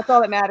it. That's all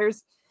that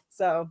matters.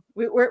 So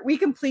we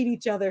complete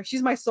each other.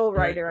 She's my soul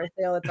writer. I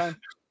say all the time.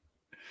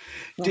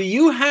 Do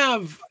you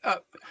have,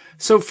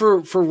 so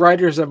for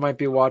writers that might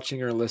be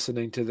watching or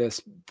listening to this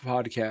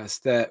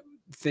podcast that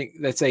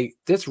say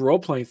this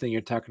role-playing thing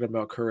you're talking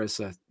about,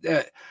 Corissa,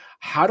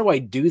 how do I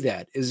do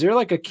that? Is there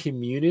like a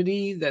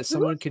community that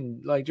someone can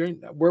like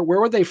where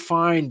would they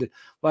find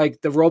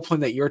like the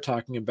role-playing that you're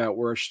talking about,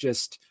 where it's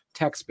just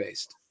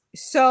text-based?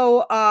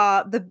 So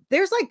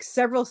there's like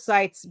several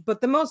sites,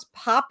 but the most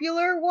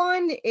popular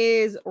one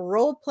is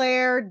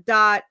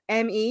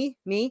roleplayer.me,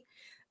 me.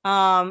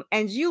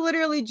 And you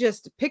literally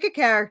just pick a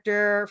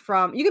character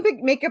from, you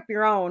can make up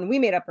your own. We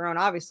made up our own,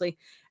 obviously.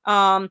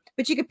 But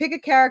you can pick a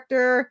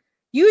character.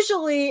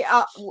 Usually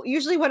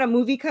when a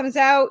movie comes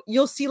out,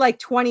 you'll see like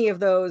 20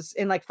 of those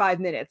in like 5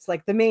 minutes.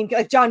 Like the main,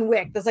 like John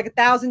Wick, there's like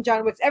 1,000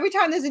 John Wicks. Every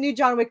time there's a new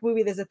John Wick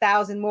movie, there's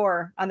 1,000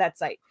 more on that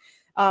site.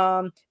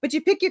 But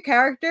you pick your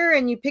character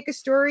and you pick a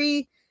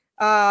story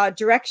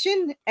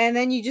direction, and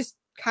then you just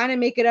kind of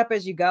make it up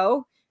as you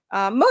go.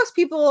 Most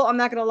people, I'm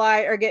not gonna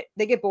lie,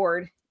 they get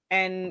bored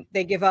and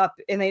they give up,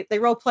 and they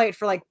role play it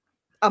for like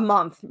a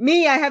month.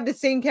 Me, I have the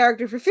same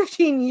character for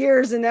 15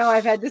 years, and now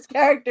I've had this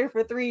character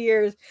for 3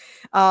 years.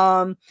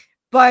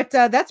 But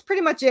that's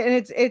pretty much it. And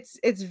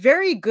it's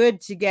very good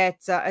to get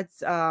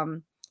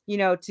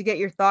to get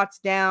your thoughts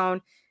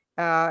down.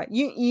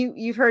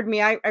 You've heard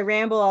me. I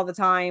ramble all the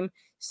time.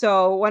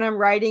 So when I'm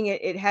writing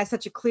it, it has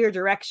such a clear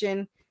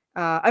direction.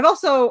 I've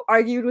also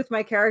argued with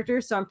my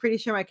character, so I'm pretty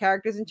sure my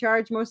character's in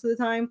charge most of the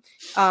time.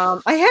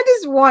 I had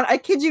this one, I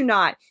kid you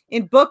not,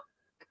 in book,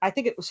 I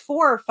think it was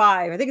 4 or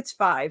 5. I think it's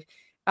 5.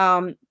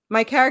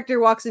 My character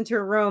walks into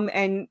a room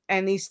and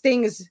these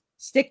things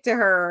stick to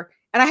her,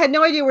 and I had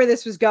no idea where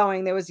this was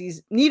going. There was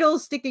these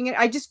needles sticking in.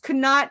 I just could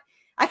not.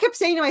 I kept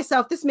saying to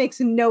myself, this makes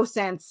no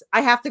sense.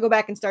 I have to go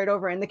back and start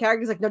over. And the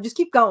character's like, no, just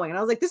keep going. And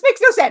I was like, this makes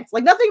no sense.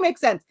 Like, nothing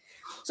makes sense.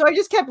 So I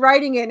just kept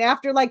writing it. And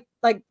after like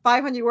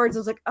 500 words, I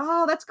was like,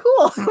 oh, that's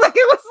cool. Like,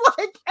 it was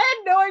like, I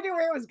had no idea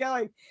where it was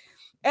going.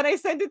 And I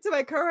sent it to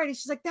my co-writer.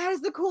 She's like, that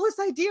is the coolest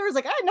idea. I was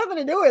like, I had nothing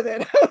to do with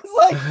it. I was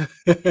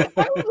like,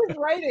 I was just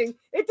writing.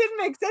 It didn't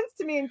make sense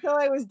to me until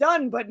I was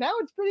done, but now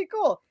it's pretty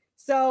cool.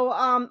 So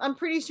I'm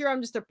pretty sure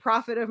I'm just a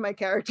prophet of my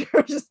character.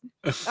 I'm just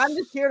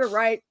here to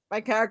write. My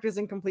character's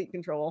in complete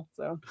control.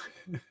 So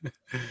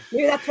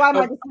maybe that's why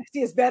my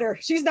dyslexia is better.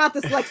 She's not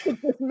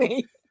dyslexic with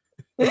me.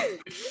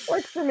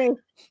 Works for me.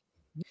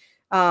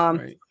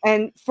 Right.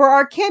 And for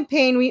our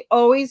campaign, we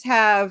always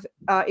have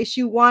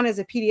issue 1 as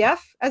a PDF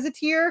as a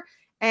tier,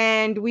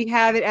 and we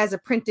have it as a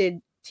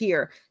printed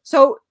tier.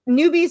 So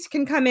newbies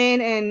can come in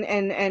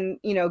and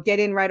get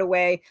in right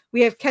away.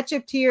 We have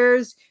catch-up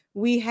tiers.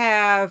 We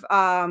have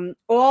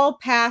all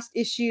past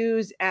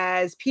issues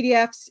as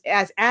PDFs,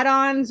 as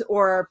add-ons,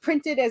 or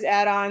printed as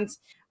add-ons.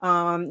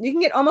 You can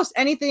get almost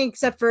anything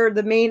except for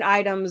the main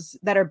items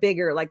that are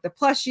bigger, like the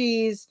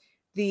plushies,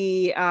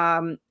 the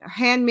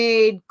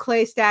handmade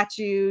clay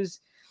statues,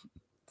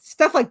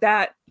 stuff like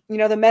that.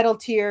 The metal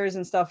tiers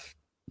and stuff.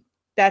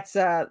 That's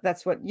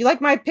what you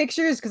like. My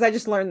pictures, because I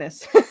just learned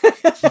this.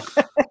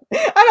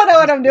 I don't know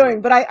what I'm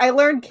doing, but I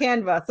learned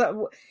Canva.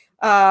 So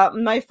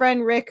my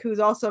friend Rick, who's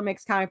also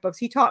makes comic books,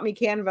 he taught me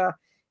Canva,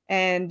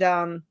 and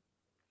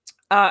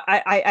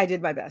I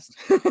did my best.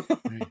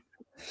 Right.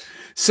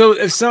 So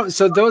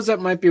those that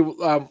might be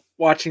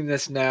watching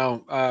this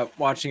now,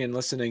 watching and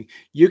listening,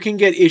 you can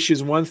get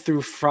issues 1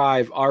 through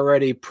 5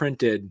 already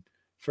printed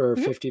for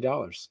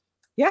 $50.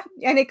 Yeah,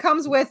 and it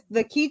comes with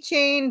the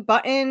keychain,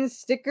 buttons,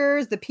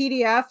 stickers, the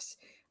PDFs,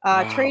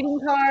 trading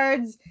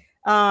cards.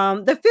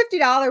 The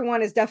 $50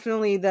 one is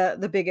definitely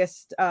the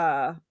biggest,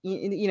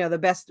 the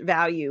best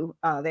value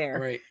there.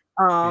 Right.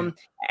 And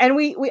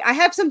I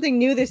have something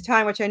new this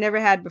time, which I never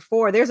had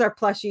before. There's our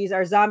plushies,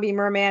 our zombie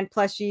merman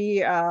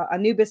plushie,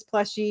 Anubis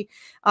plushie.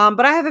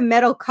 But I have a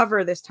metal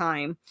cover this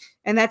time,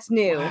 and that's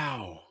new.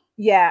 Wow.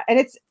 Yeah. And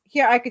it's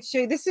here. I could show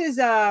you. This is,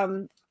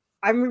 I'm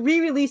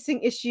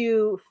re-releasing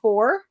issue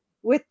 4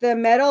 with the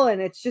metal, and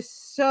it's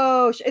just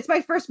it's my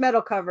first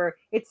metal cover.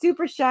 It's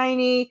super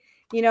shiny.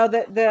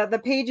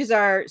 The pages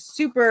are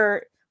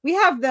super. We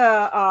have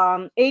the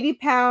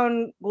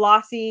 80-pound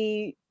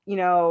glossy,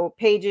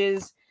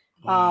 pages.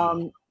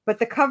 Wow. But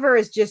the cover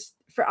is just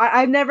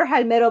I've never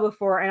had metal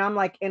before, and I'm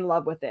like in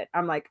love with it.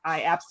 I'm like,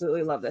 I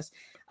absolutely love this.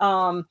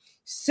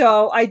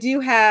 So I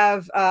do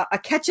have a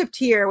ketchup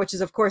tier, which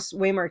is of course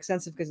way more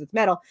expensive because it's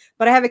metal,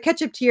 but I have a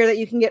ketchup tier that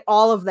you can get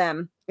all of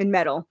them in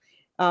metal.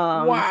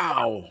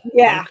 Wow.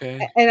 Yeah.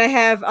 Okay. And I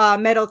have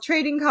metal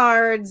trading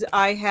cards.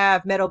 I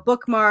have metal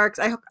bookmarks.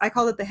 I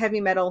call it the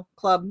heavy metal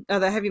club, or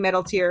the heavy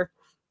metal tier.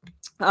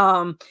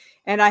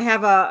 And I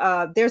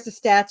have there's the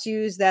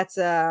statues. That's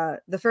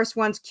the first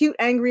one's cute,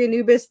 angry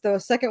Anubis. The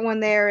second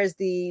one there is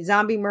the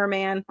zombie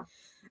merman.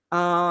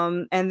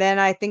 And then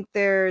I think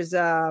there's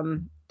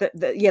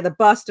the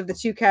bust of the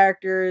 2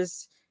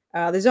 characters.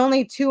 There's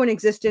only 2 in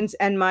existence,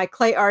 and my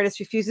clay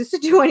artist refuses to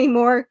do any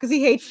more because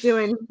he hates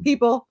doing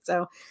people.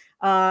 So,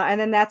 and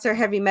then that's our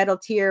heavy metal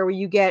tier, where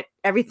you get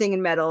everything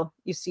in metal.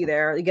 You see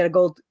there, you get a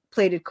gold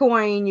plated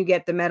coin, you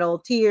get the metal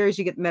tiers,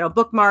 you get metal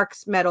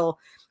bookmarks, metal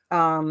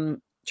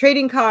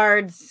trading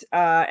cards,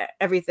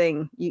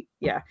 everything.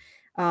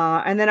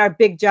 And then our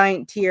big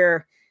giant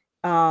tier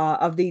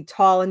of the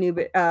tall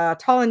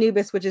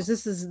Anubis, which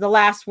this is the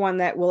last one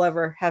that we'll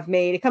ever have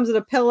made. It comes with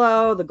a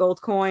pillow, the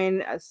gold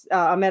coin,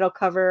 a metal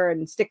cover,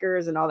 and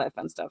stickers and all that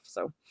fun stuff.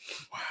 So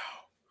wow,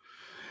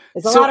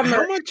 there's a lot of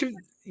merch.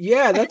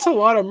 That's a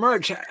lot of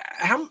merch.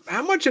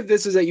 How much of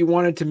this is that you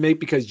wanted to make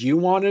because you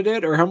wanted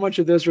it, or how much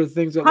of this were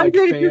things that 100%. Like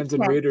fans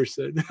and readers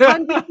said?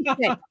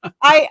 100%.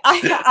 I've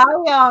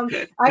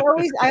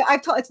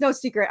told, it's no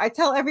secret. I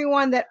tell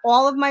everyone that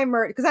all of my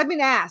merch, because I've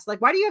been asked,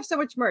 like, why do you have so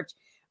much merch?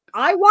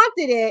 I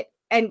wanted it,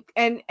 and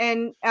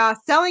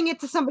selling it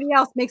to somebody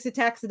else makes it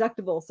tax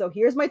deductible. So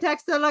here's my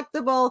tax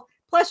deductible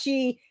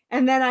plushie,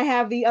 and then I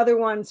have the other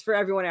ones for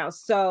everyone else.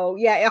 So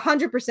yeah,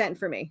 100%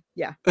 for me.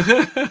 Yeah.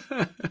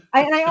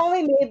 I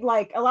only made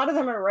like, a lot of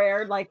them are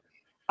rare. Like,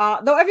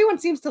 though everyone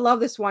seems to love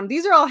this one.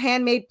 These are all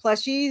handmade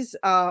plushies.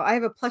 I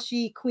have a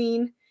plushie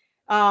queen.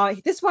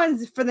 This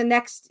one's for the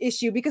next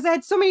issue because I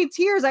had so many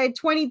tiers. I had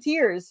 20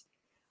 tiers.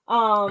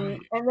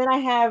 And then I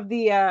have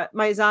the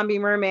my zombie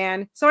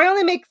merman. So I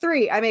only make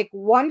 3. I make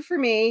 1 for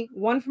me,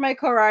 1 for my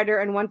co-writer,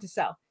 and 1 to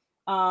sell.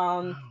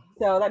 So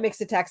that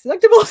makes it tax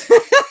deductible.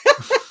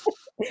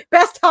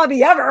 Best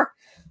hobby ever.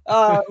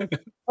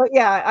 But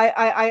yeah,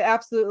 I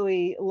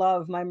absolutely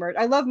love my merch.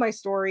 I love my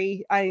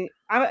story.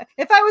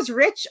 If I was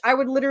rich, I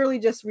would literally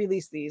just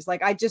release these.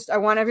 Like I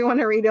want everyone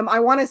to read them. I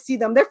want to see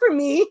them. They're for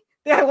me.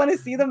 I want to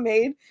see them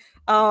made.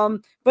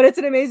 But it's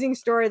an amazing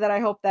story that I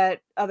hope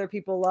that other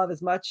people love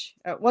as much.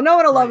 Well, no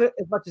one will love it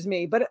as much as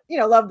me, but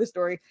love the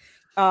story.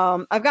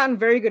 I've gotten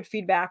very good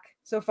feedback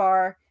so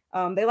far.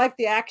 They like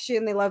the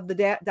action. They love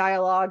the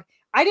dialogue.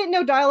 I didn't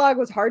know dialogue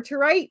was hard to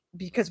write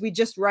because we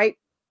just write,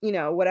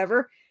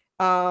 whatever.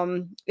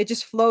 It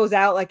just flows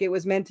out like it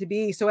was meant to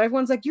be. So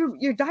everyone's like,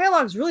 your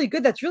dialogue's really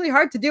good. That's really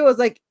hard to do. I was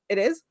like, it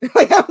is.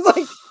 I don't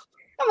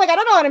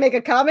know how to make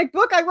a comic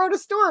book. I wrote a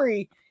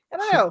story. I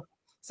don't know.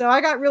 So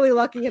I got really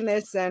lucky in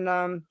this. And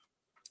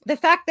the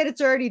fact that it's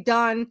already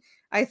done,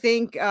 I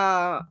think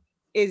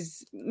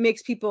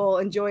makes people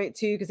enjoy it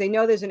too, because they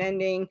know there's an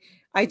ending.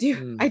 I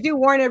do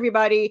warn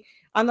everybody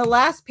on the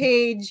last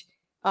page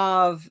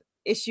of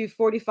issue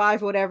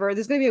 45, whatever,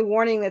 there's going to be a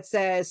warning that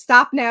says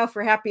stop now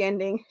for happy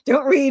ending.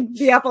 Don't read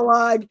the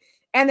epilogue.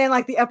 And then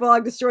like the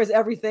epilogue destroys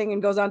everything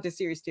and goes on to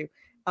series 2.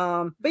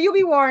 But you'll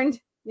be warned,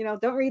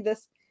 don't read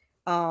this.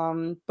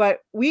 But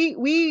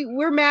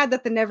we're mad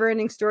that the never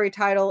ending story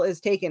title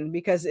is taken,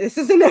 because this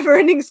is a never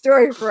ending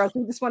story for us.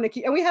 We just want to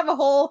keep, and we have a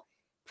whole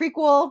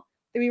prequel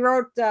that we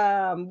wrote,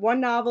 1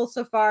 novel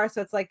so far.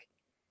 So it's like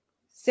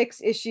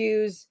 6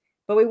 issues,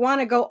 but we want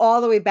to go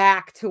all the way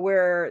back to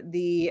where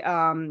the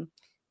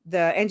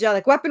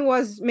angelic weapon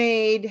was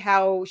made,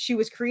 how she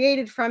was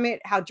created from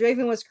it, how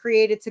Draven was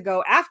created to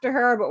go after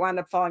her, but wound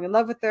up falling in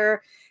love with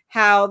her,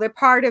 how they're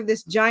part of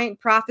this giant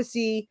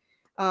prophecy,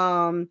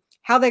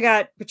 how they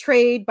got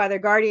betrayed by their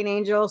guardian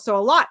angel. So a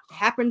lot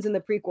happens in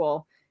the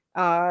prequel.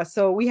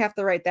 So we have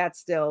to write that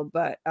still,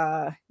 but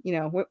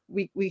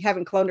we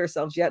haven't cloned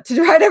ourselves yet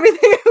to write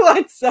everything at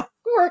once. So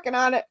we're working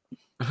on it.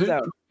 So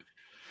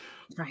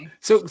right.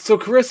 So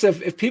Corissa,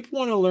 if people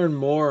want to learn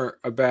more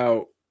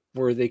about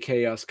Worthy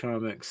Chaos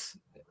Comics,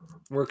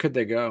 where could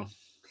they go?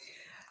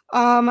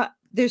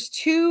 There's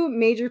 2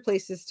 major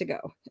places to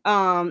go.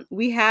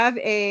 We have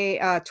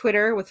a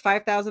Twitter with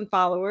 5,000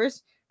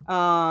 followers,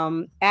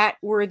 at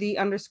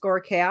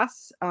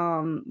worthy_chaos.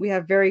 We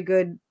have very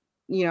good,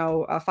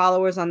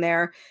 followers on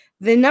there.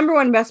 The number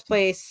one best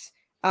place,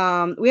 we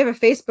have a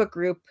Facebook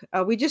group.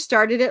 We just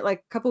started it like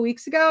a couple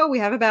weeks ago. We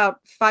have about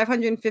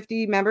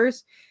 550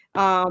 members.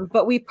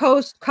 But we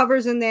post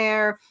covers in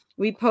there.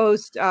 We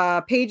post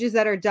pages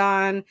that are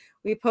done.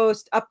 We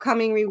post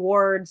upcoming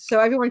rewards, so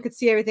everyone could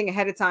see everything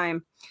ahead of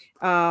time.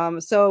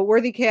 So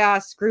Worthy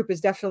Chaos group is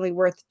definitely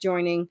worth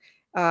joining.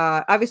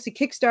 Obviously,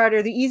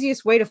 Kickstarter, the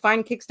easiest way to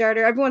find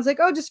Kickstarter. Everyone's like,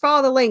 oh, just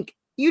follow the link.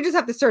 You just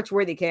have to search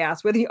Worthy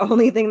Chaos. We're the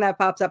only thing that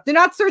pops up. Do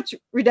not search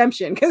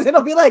Redemption, because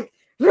it'll be like,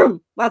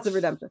 vroom, lots of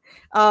Redemption.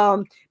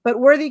 But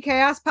Worthy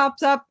Chaos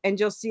pops up, and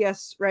you'll see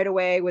us right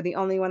away. We're the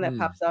only one that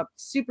pops up.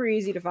 Super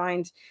easy to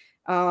find.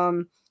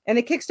 And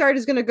the Kickstarter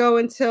is going to go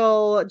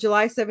until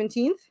July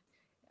 17th.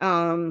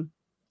 And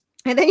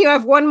then you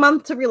have 1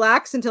 month to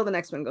relax until the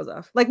next one goes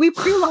off. Like, we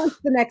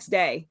pre-launched the next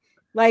day.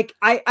 Like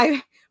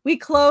we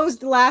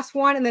closed the last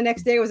one, and the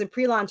next day was a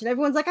pre-launch, and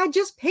everyone's like, I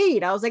just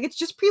paid. I was like, it's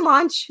just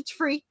pre-launch. It's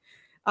free.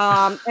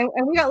 And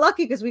we got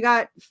lucky because we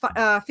got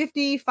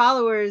 50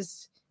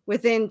 followers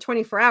within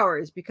 24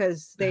 hours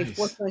because they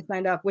fortunately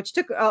signed up, which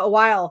took a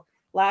while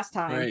last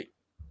time.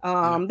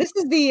 Right. This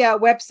is the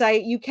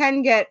website. You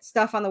can get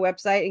stuff on the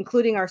website,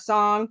 including our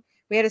song.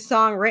 We had a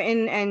song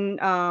written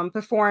and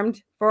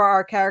performed for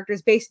our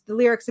characters. The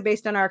lyrics are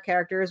based on our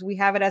characters. We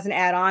have it as an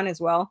add-on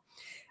as well.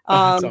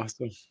 That's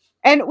awesome.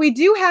 And we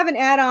do have an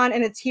add-on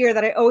in a tier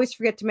that I always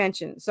forget to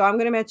mention. So I'm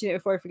going to mention it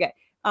before I forget.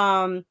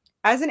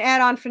 As an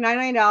add-on for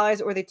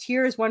 $99, or the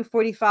tier is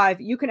 $145,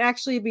 you can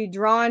actually be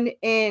drawn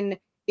in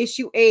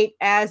issue 8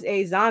 as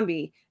a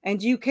zombie.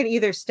 And you can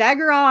either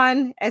stagger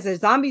on as a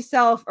zombie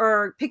self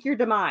or pick your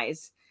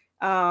demise.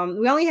 We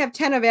only have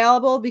 10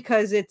 available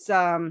because it's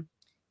a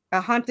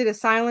haunted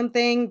asylum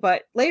thing.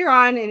 But later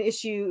on in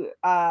issue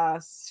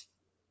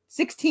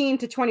 16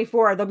 to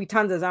 24, there'll be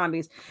tons of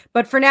zombies.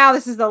 But for now,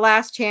 this is the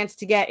last chance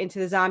to get into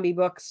the zombie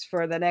books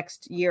for the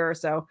next year or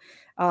so.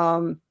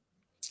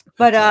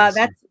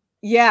 That's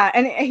yeah.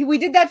 And we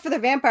did that for the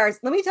vampires.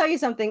 Let me tell you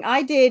something.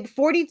 I did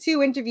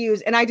 42 interviews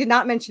and I did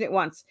not mention it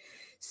once.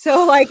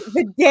 So like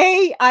the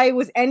day I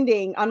was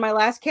ending on my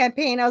last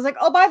campaign, I was like,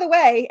 oh, by the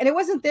way, and it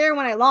wasn't there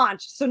when I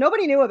launched, so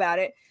nobody knew about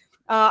it.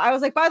 I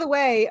was like, by the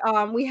way,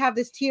 we have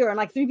this tier, and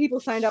like 3 people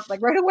signed up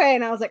like right away.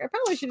 And I was like, I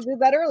probably should have did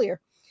that earlier.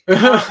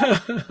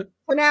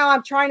 For now,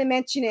 I'm trying to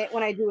mention it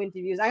when I do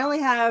interviews. I only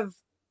have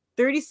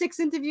 36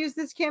 interviews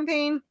this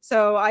campaign,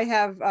 so I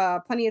have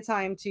plenty of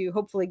time to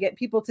hopefully get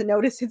people to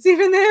notice it's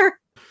even there.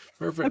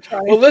 Perfect.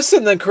 Well,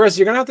 listen, then, Chris,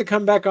 you're gonna have to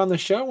come back on the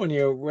show when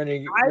you're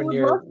ready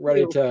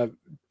to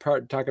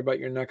talk about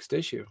your next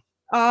issue.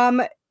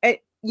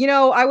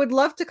 I would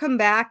love to come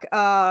back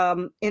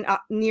in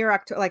near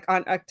October, like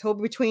on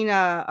October, between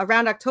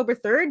around October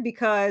 3rd,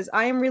 because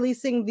I am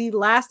releasing the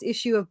last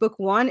issue of book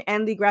 1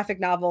 and the graphic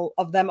novel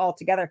of them all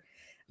together.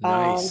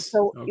 Nice.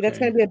 So that's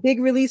going to be a big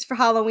release for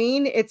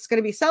Halloween. It's going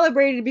to be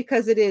celebrated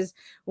because it is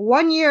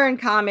 1 year in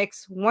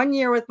comics, 1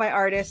 year with my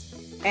artist,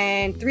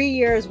 and 3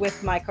 years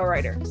with my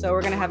co-writer. So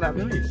we're going to have a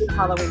big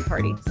Halloween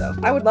party. So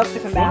I would love to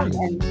come back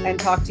and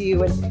talk to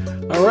you.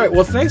 All right.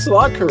 Well, thanks a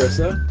lot,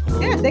 Corissa.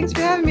 Yeah, thanks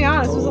for having me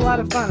on. This was a lot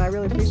of fun. I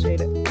really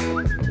appreciate it.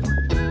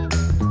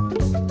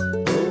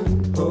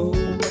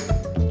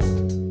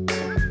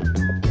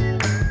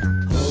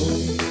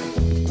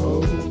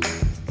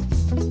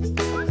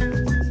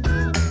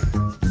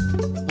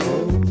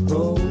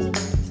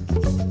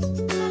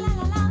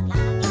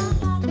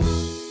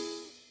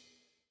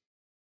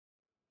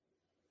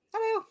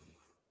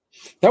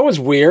 That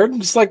was weird.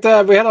 It's like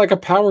that. We had like a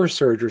power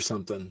surge or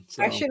something.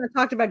 So. I shouldn't have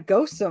talked about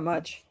ghosts so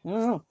much.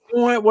 Oh.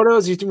 What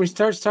else? When we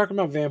start talking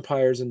about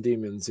vampires and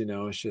demons,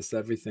 it's just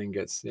everything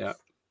gets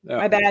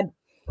My bad.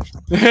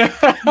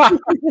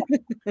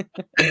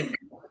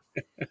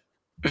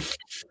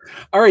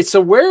 All right.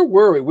 So where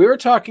were we? We were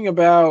talking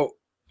about.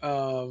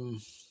 I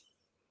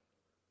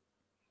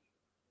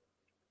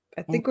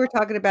think we're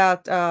talking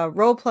about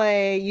role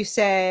play. You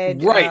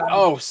said right.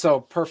 So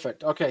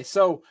perfect. Okay.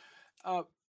 So.